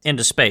rocket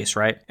into space,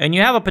 right? And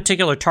you have a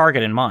particular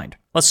target in mind.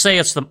 Let's say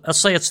it's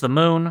the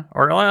moon,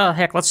 or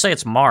heck, let's say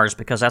it's Mars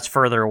because that's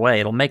further away.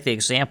 It'll make the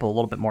example a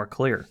little bit more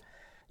clear.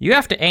 You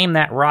have to aim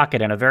that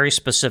rocket in a very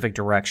specific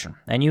direction,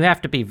 and you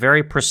have to be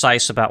very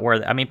precise about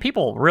where. I mean,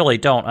 people really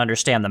don't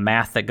understand the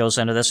math that goes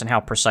into this and how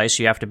precise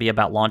you have to be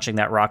about launching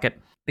that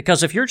rocket.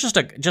 Because if you're just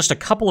a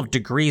couple of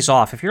degrees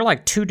off, if you're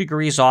like 2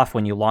 degrees off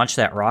when you launch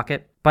that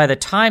rocket, by the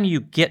time you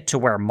get to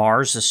where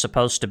Mars is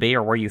supposed to be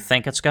or where you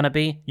think it's going to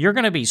be, you're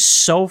going to be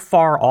so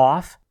far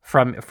off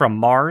from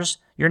Mars,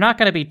 you're not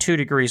going to be 2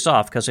 degrees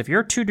off. Because if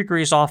you're 2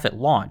 degrees off at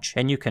launch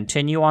and you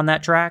continue on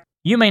that track,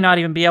 you may not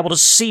even be able to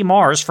see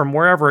Mars from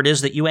wherever it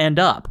is that you end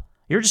up.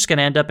 You're just going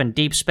to end up in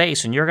deep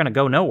space and you're going to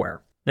go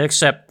nowhere,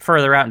 except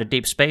further out into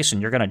deep space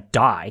and you're going to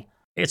die.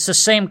 It's the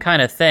same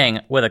kind of thing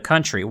with a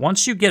country.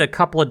 Once you get a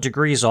couple of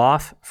degrees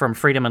off from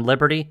freedom and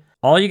liberty,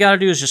 all you got to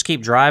do is just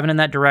keep driving in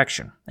that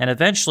direction. And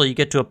eventually you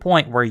get to a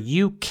point where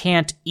you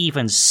can't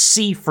even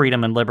see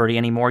freedom and liberty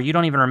anymore. You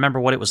don't even remember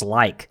what it was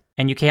like.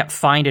 And you can't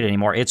find it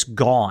anymore. It's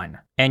gone.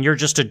 And you're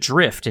just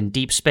adrift in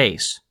deep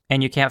space.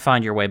 And you can't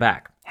find your way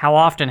back. How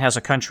often has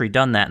a country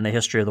done that in the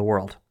history of the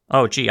world?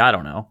 Oh, gee, I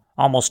don't know.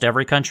 Almost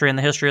every country in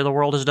the history of the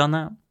world has done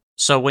that.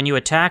 So when you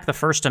attack the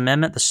First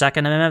Amendment, the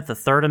Second Amendment, the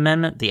Third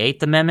Amendment, the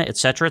Eighth Amendment,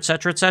 etc.,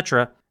 etc.,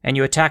 etc., and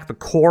you attack the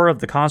core of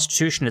the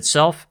Constitution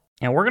itself,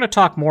 and we're going to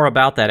talk more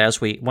about that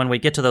when we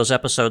get to those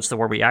episodes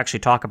where we actually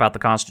talk about the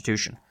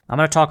Constitution. I'm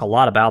going to talk a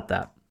lot about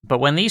that. But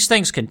when these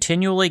things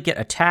continually get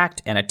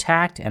attacked and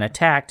attacked and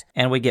attacked,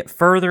 and we get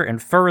further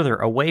and further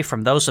away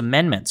from those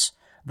amendments,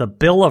 the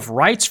Bill of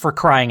Rights, for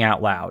crying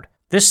out loud,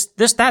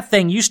 that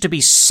thing used to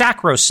be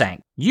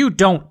sacrosanct. You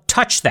don't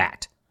touch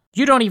that.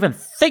 You don't even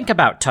think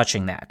about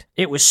touching that.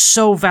 It was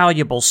so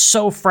valuable,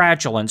 so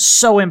fragile, and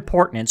so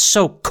important, and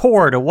so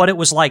core to what it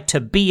was like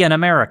to be an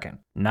American.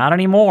 Not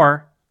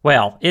anymore.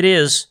 Well, it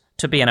is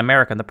to be an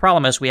American. The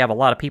problem is we have a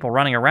lot of people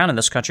running around in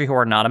this country who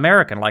are not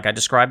American, like I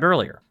described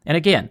earlier. And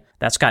again,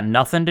 that's got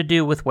nothing to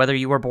do with whether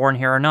you were born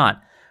here or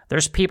not.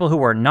 There's people who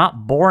were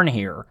not born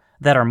here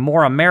that are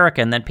more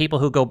American than people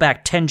who go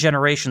back 10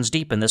 generations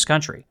deep in this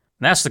country.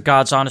 And that's the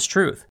God's honest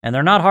truth. And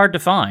they're not hard to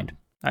find.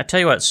 I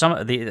tell you what, some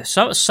of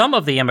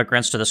the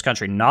immigrants to this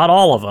country, not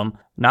all of them,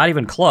 not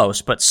even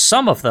close, but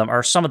some of them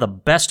are some of the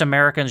best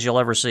Americans you'll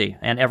ever see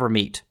and ever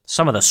meet.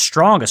 Some of the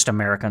strongest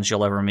Americans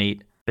you'll ever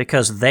meet,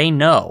 because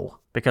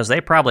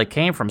they probably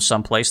came from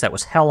someplace that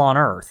was hell on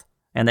earth.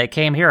 And they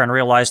came here and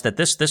realized that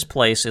this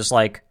place is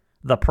like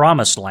the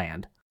promised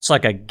land. It's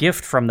like a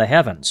gift from the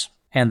heavens.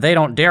 And they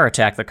don't dare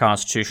attack the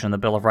Constitution and the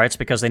Bill of Rights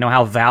because they know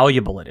how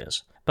valuable it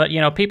is. But,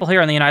 people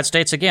here in the United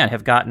States, again,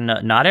 have gotten,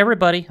 not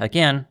everybody,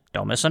 again,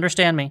 don't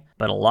misunderstand me,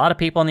 but a lot of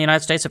people in the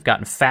United States have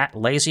gotten fat,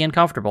 lazy, and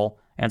comfortable,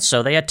 and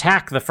so they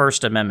attack the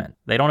First Amendment.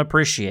 They don't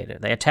appreciate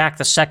it. They attack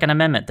the Second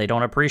Amendment. They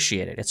don't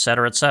appreciate it,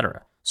 etc.,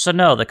 etc. So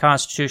no, the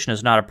Constitution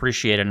is not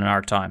appreciated in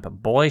our time,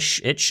 but boy,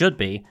 it should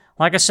be.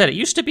 Like I said, it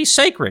used to be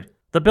sacred.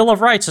 The Bill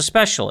of Rights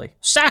especially.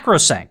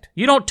 Sacrosanct.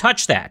 You don't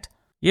touch that.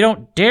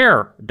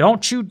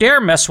 Don't you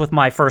dare mess with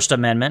my First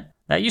Amendment.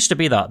 That used to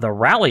be the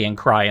rallying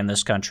cry in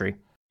this country.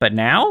 But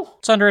now,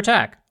 it's under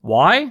attack.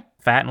 Why?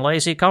 Fat and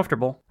lazy,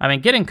 comfortable. I mean,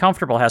 getting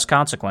comfortable has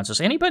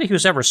consequences. Anybody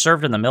who's ever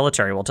served in the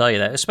military will tell you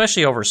that,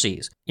 especially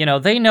overseas.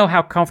 They know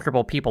how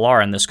comfortable people are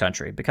in this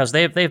country because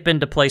they've been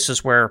to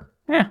places where,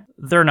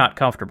 they're not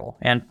comfortable.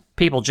 And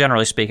people,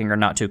 generally speaking, are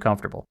not too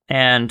comfortable.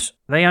 And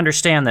they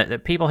understand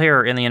that people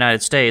here in the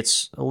United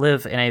States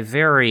live in a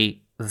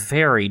very,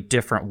 very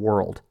different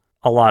world.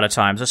 A lot of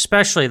times,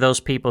 especially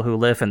those people who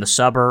live in the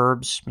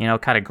suburbs,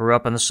 kind of grew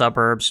up in the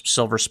suburbs,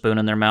 silver spoon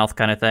in their mouth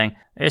kind of thing.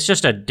 It's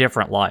just a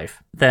different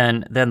life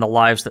than the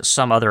lives that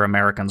some other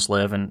Americans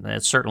live,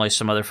 and certainly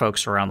some other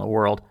folks around the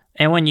world.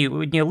 And when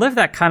you live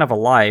that kind of a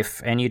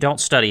life and you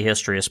don't study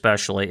history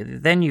especially,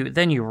 then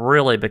you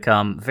really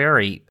become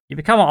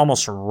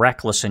almost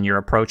reckless in your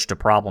approach to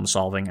problem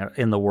solving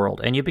in the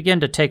world. And you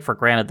begin to take for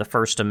granted the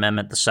First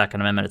Amendment, the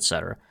Second Amendment,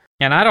 etc.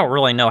 And I don't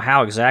really know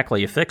how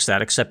exactly you fix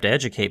that except to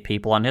educate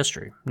people on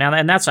history. Now,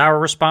 and that's our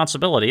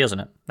responsibility,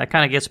 isn't it? That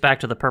kind of gets back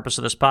to the purpose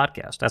of this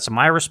podcast. That's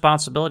my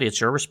responsibility. It's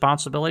your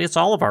responsibility. It's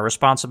all of our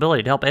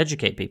responsibility to help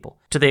educate people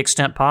to the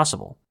extent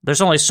possible.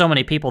 There's only so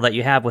many people that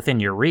you have within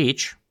your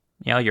reach.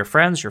 Your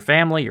friends, your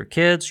family, your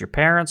kids, your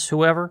parents,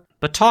 whoever.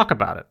 But talk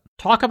about it.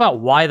 Talk about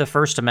why the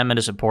First Amendment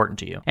is important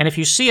to you. And if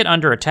you see it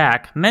under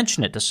attack,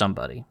 mention it to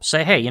somebody.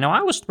 Say, hey,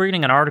 I was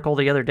reading an article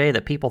the other day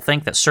that people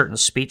think that certain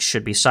speech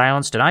should be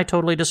silenced, and I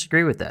totally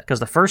disagree with that, because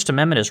the First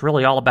Amendment is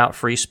really all about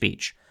free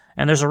speech.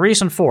 And there's a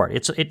reason for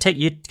it.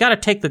 You got to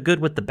take the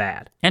good with the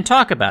bad. And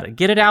talk about it.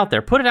 Get it out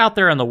there. Put it out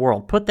there in the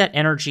world. Put that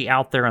energy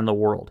out there in the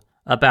world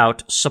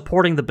about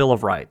supporting the Bill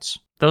of Rights.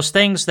 Those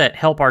things that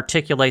help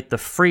articulate the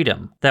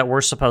freedom that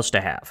we're supposed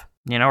to have.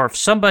 Or if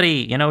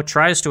somebody,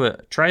 tries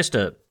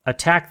to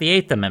attack the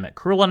Eighth Amendment,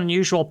 cruel and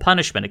unusual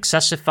punishment,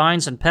 excessive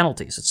fines and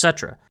penalties,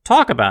 etc.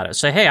 Talk about it.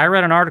 Say, hey, I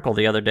read an article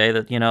the other day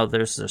that,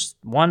 there's this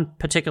one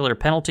particular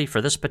penalty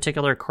for this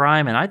particular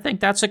crime, and I think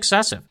that's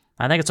excessive.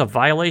 I think it's a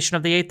violation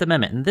of the Eighth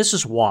Amendment, and this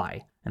is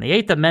why. And the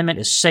Eighth Amendment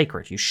is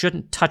sacred. You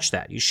shouldn't touch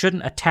that. You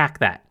shouldn't attack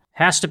that.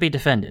 It has to be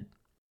defended.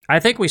 I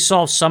think we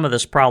solved some of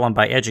this problem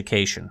by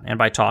education and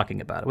by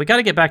talking about it. We got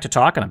to get back to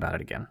talking about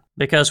it again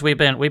because we've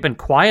been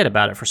quiet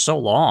about it for so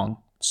long.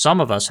 Some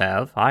of us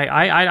have.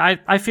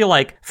 I feel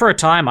like for a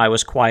time I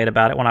was quiet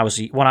about it when I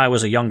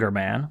was a younger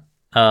man.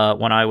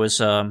 When I was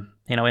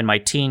in my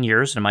teen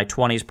years, in my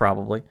 20s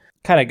probably.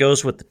 Kind of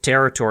goes with the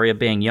territory of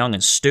being young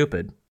and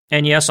stupid.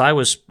 And yes, I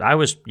was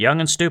young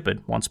and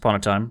stupid once upon a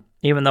time.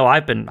 Even though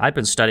I've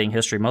been studying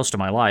history most of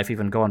my life,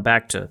 even going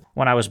back to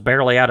when I was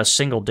barely out of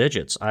single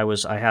digits, I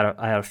had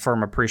a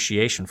firm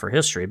appreciation for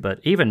history. But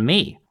even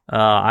me,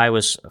 I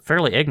was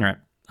fairly ignorant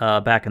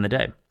back in the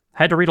day.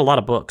 Had to read a lot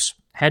of books.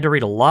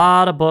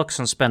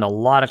 And spend a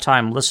lot of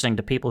time listening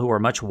to people who were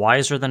much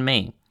wiser than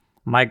me.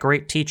 My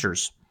great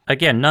teachers.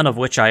 Again, none of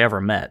which I ever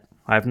met.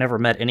 I've never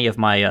met any of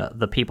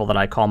the people that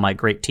I call my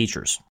great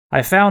teachers.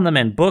 I found them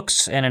in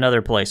books and in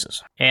other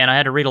places. And I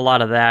had to read a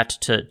lot of that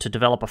to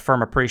develop a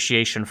firm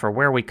appreciation for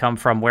where we come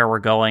from, where we're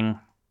going,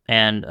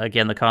 and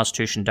again, the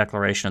Constitution,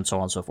 Declaration, and so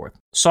on and so forth.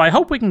 So I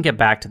hope we can get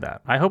back to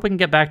that. I hope we can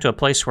get back to a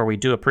place where we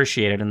do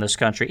appreciate it in this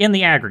country, in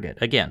the aggregate,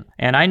 again.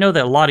 And I know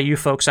that a lot of you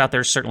folks out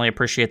there certainly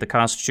appreciate the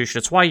Constitution.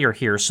 It's why you're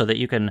here, so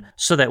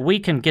that we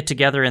can get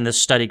together in this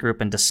study group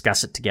and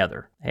discuss it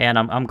together. And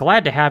I'm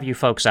glad to have you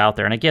folks out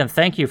there. And again,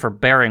 thank you for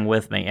bearing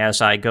with me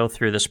as I go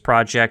through this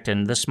project.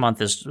 And this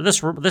month is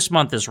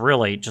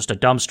really just a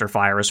dumpster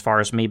fire as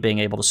far as me being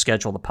able to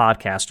schedule the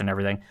podcast and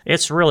everything.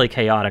 It's really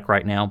chaotic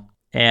right now.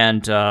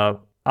 And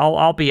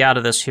I'll be out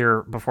of this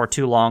here before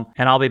too long,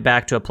 and I'll be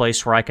back to a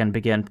place where I can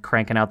begin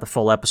cranking out the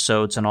full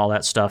episodes and all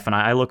that stuff, and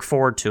I look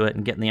forward to it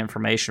and getting the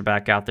information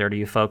back out there to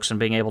you folks and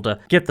being able to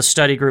get the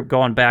study group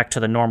going back to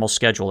the normal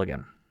schedule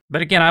again.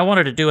 But again, I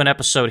wanted to do an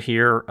episode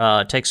here,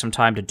 take some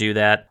time to do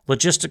that.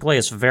 Logistically,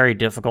 it's very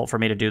difficult for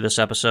me to do this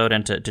episode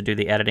and to do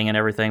the editing and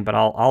everything, but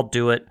I'll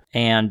do it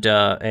and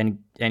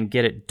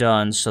get it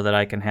done so that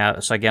I can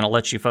have. So again, I'll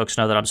let you folks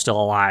know that I'm still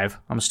alive.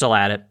 I'm still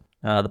at it.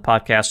 The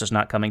podcast is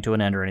not coming to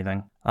an end or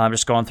anything. I'm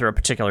just going through a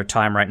particular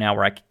time right now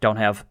where I don't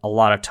have a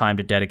lot of time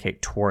to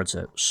dedicate towards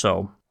it.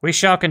 So we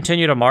shall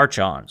continue to march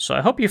on. So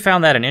I hope you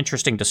found that an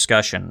interesting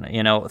discussion,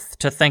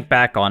 to think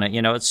back on it.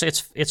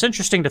 It's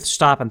interesting to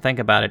stop and think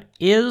about it.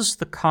 Is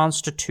the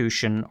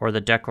Constitution or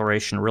the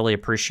Declaration really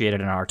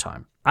appreciated in our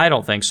time? I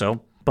don't think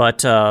so. But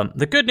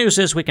the good news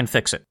is we can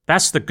fix it.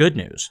 That's the good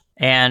news.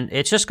 And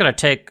it's just going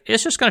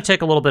to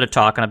take a little bit of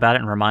talking about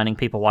it and reminding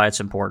people why it's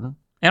important.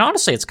 And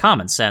honestly, it's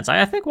common sense.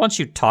 I think once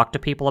you talk to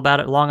people about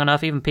it long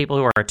enough, even people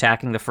who are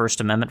attacking the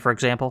First Amendment, for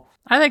example,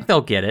 I think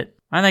they'll get it.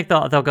 I think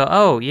they'll go,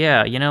 oh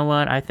yeah, you know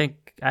what? I think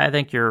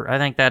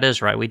that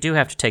is right. We do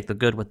have to take the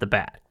good with the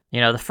bad.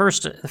 The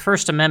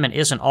First Amendment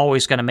isn't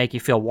always going to make you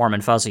feel warm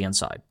and fuzzy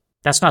inside.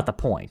 That's not the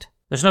point.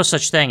 There's no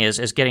such thing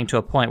as getting to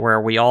a point where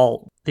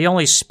the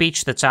only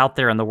speech that's out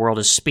there in the world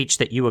is speech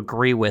that you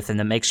agree with and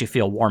that makes you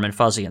feel warm and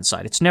fuzzy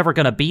inside. It's never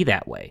going to be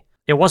that way.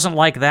 It wasn't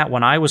like that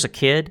when I was a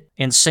kid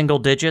in single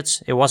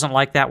digits. It wasn't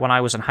like that when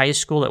I was in high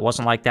school. It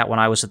wasn't like that when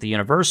I was at the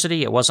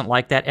university. It wasn't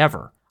like that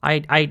ever.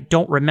 I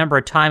don't remember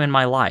a time in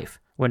my life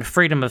when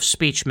freedom of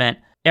speech meant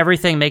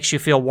everything makes you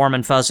feel warm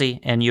and fuzzy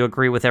and you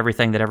agree with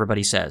everything that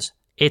everybody says.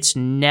 It's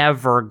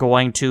never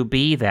going to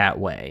be that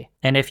way.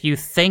 And if you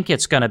think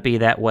it's going to be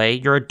that way,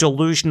 you're a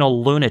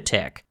delusional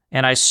lunatic.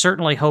 And I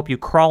certainly hope you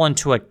crawl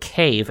into a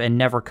cave and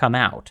never come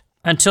out.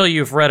 Until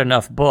you've read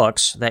enough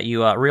books that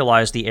you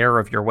realize the error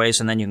of your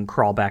ways, and then you can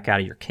crawl back out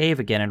of your cave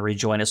again and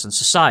rejoin us in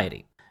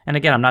society. And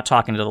again, I'm not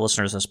talking to the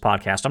listeners of this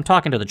podcast. I'm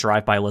talking to the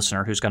drive-by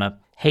listener who's going to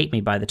hate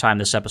me by the time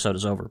this episode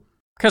is over.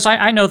 Because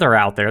I know they're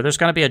out there. There's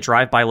going to be a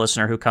drive-by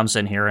listener who comes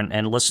in here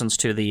and listens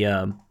to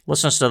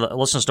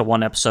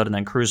one episode and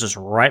then cruises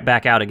right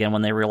back out again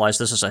when they realize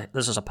this is a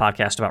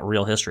podcast about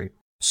real history.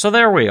 So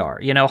there we are.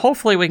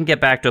 Hopefully we can get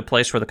back to a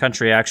place where the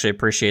country actually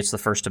appreciates the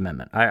First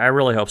Amendment. I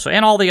really hope so.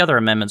 And all the other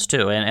amendments,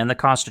 too, and the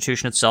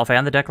Constitution itself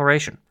and the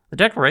Declaration. The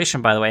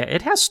Declaration, by the way,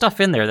 it has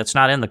stuff in there that's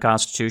not in the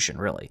Constitution,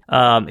 really.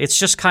 It's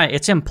just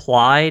it's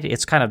implied.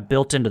 It's kind of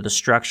built into the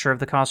structure of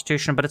the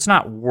Constitution, but it's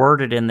not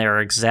worded in there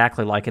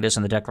exactly like it is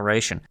in the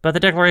Declaration. But the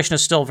Declaration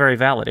is still very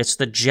valid. It's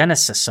the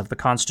genesis of the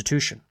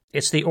Constitution.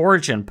 It's the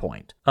origin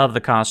point of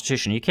the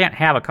Constitution. You can't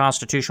have a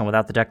Constitution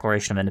without the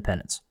Declaration of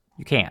Independence.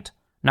 You can't.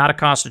 Not a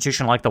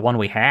constitution like the one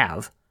we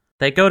have.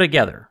 They go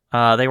together.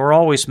 They were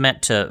always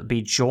meant to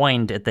be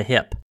joined at the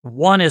hip.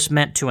 One is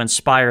meant to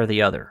inspire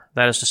the other.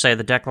 That is to say,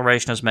 the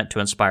Declaration is meant to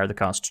inspire the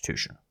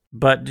Constitution.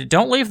 But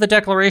don't leave the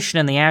Declaration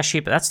in the ash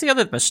heap. That's the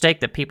other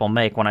mistake that people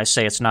make when I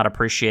say it's not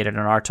appreciated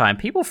in our time.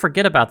 People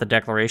forget about the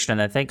Declaration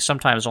and they think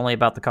sometimes only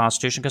about the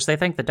Constitution because they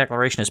think the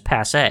Declaration is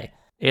passé.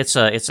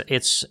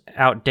 It's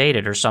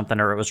outdated or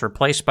something, or it was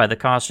replaced by the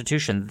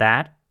Constitution.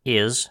 That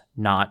is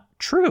not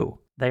true.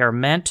 They are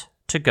meant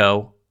to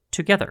go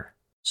together.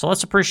 So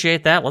let's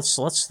appreciate that.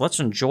 Let's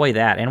enjoy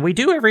that. And we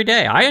do every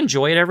day. I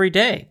enjoy it every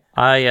day.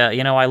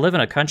 I live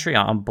in a country,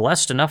 I'm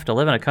blessed enough to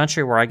live in a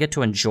country where I get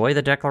to enjoy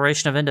the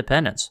Declaration of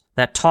Independence.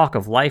 That talk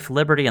of life,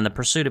 liberty, and the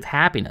pursuit of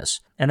happiness.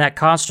 And that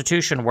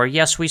Constitution where,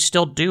 yes, we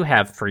still do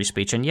have free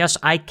speech. And yes,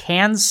 I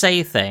can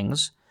say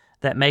things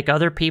that make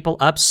other people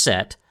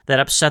upset,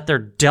 that upset their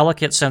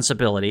delicate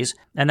sensibilities.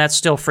 And that's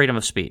still freedom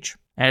of speech.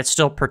 And it's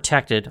still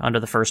protected under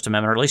the First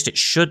Amendment, or at least it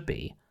should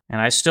be. And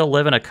I still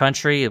live in a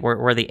country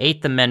where the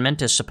Eighth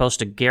Amendment is supposed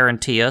to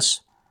guarantee us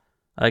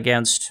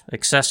against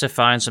excessive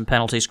fines and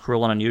penalties,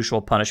 cruel and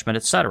unusual punishment,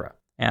 etc.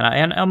 And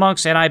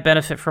I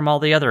benefit from all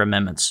the other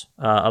amendments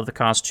of the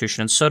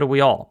Constitution, and so do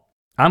we all.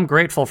 I'm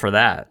grateful for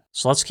that.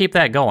 So let's keep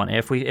that going.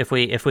 If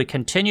we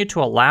continue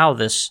to allow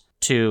this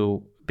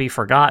to be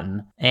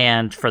forgotten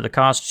and for the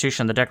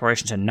Constitution and the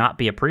Declaration to not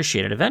be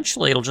appreciated,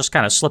 eventually it'll just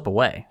kind of slip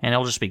away and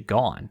it'll just be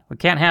gone. We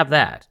can't have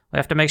that. We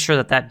have to make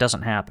sure that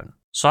doesn't happen.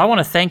 So I want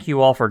to thank you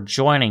all for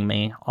joining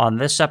me on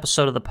this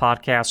episode of the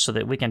podcast so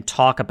that we can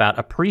talk about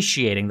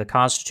appreciating the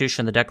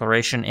Constitution and the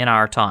Declaration in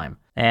our time.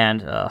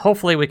 And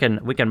hopefully we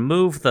can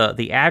move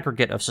the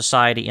aggregate of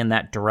society in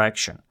that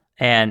direction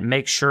and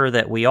make sure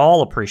that we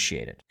all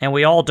appreciate it and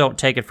we all don't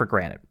take it for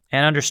granted.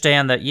 And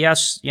understand that,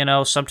 yes,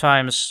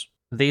 sometimes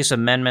these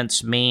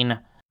amendments mean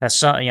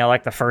that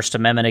like the First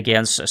Amendment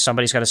again,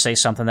 somebody's got to say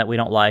something that we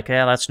don't like.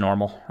 Yeah, that's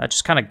normal. That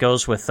just kind of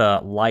goes with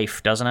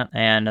life, doesn't it?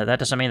 And that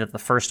doesn't mean that the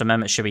First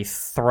Amendment should be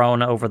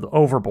thrown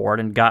overboard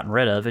and gotten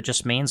rid of. It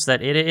just means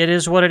that it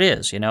is what it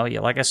is.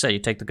 Like I said, you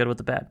take the good with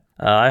the bad.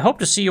 I hope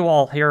to see you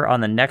all here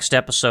on the next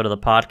episode of the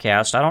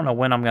podcast. I don't know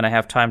when I'm going to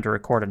have time to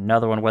record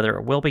another one, whether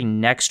it will be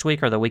next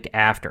week or the week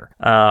after.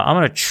 I'm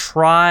going to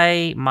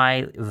try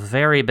my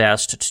very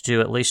best to do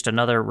at least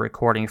another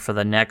recording for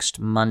the next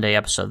Monday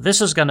episode.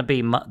 This is going to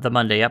be the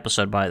Monday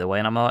episode, by the way,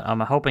 and I'm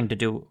hoping to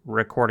do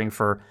recording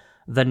for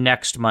the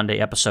next Monday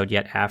episode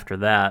yet after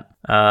that.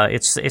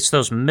 It's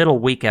those middle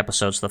week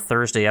episodes, the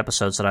Thursday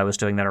episodes that I was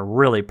doing that are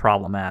really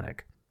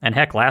problematic. And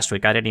heck, last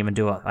week I didn't even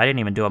do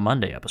a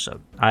Monday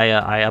episode. I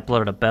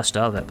uploaded a best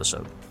of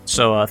episode.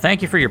 So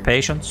thank you for your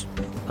patience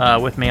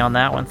with me on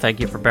that one. Thank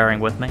you for bearing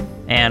with me.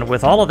 And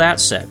with all of that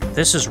said,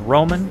 this is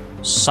Roman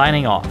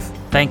signing off.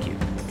 Thank you.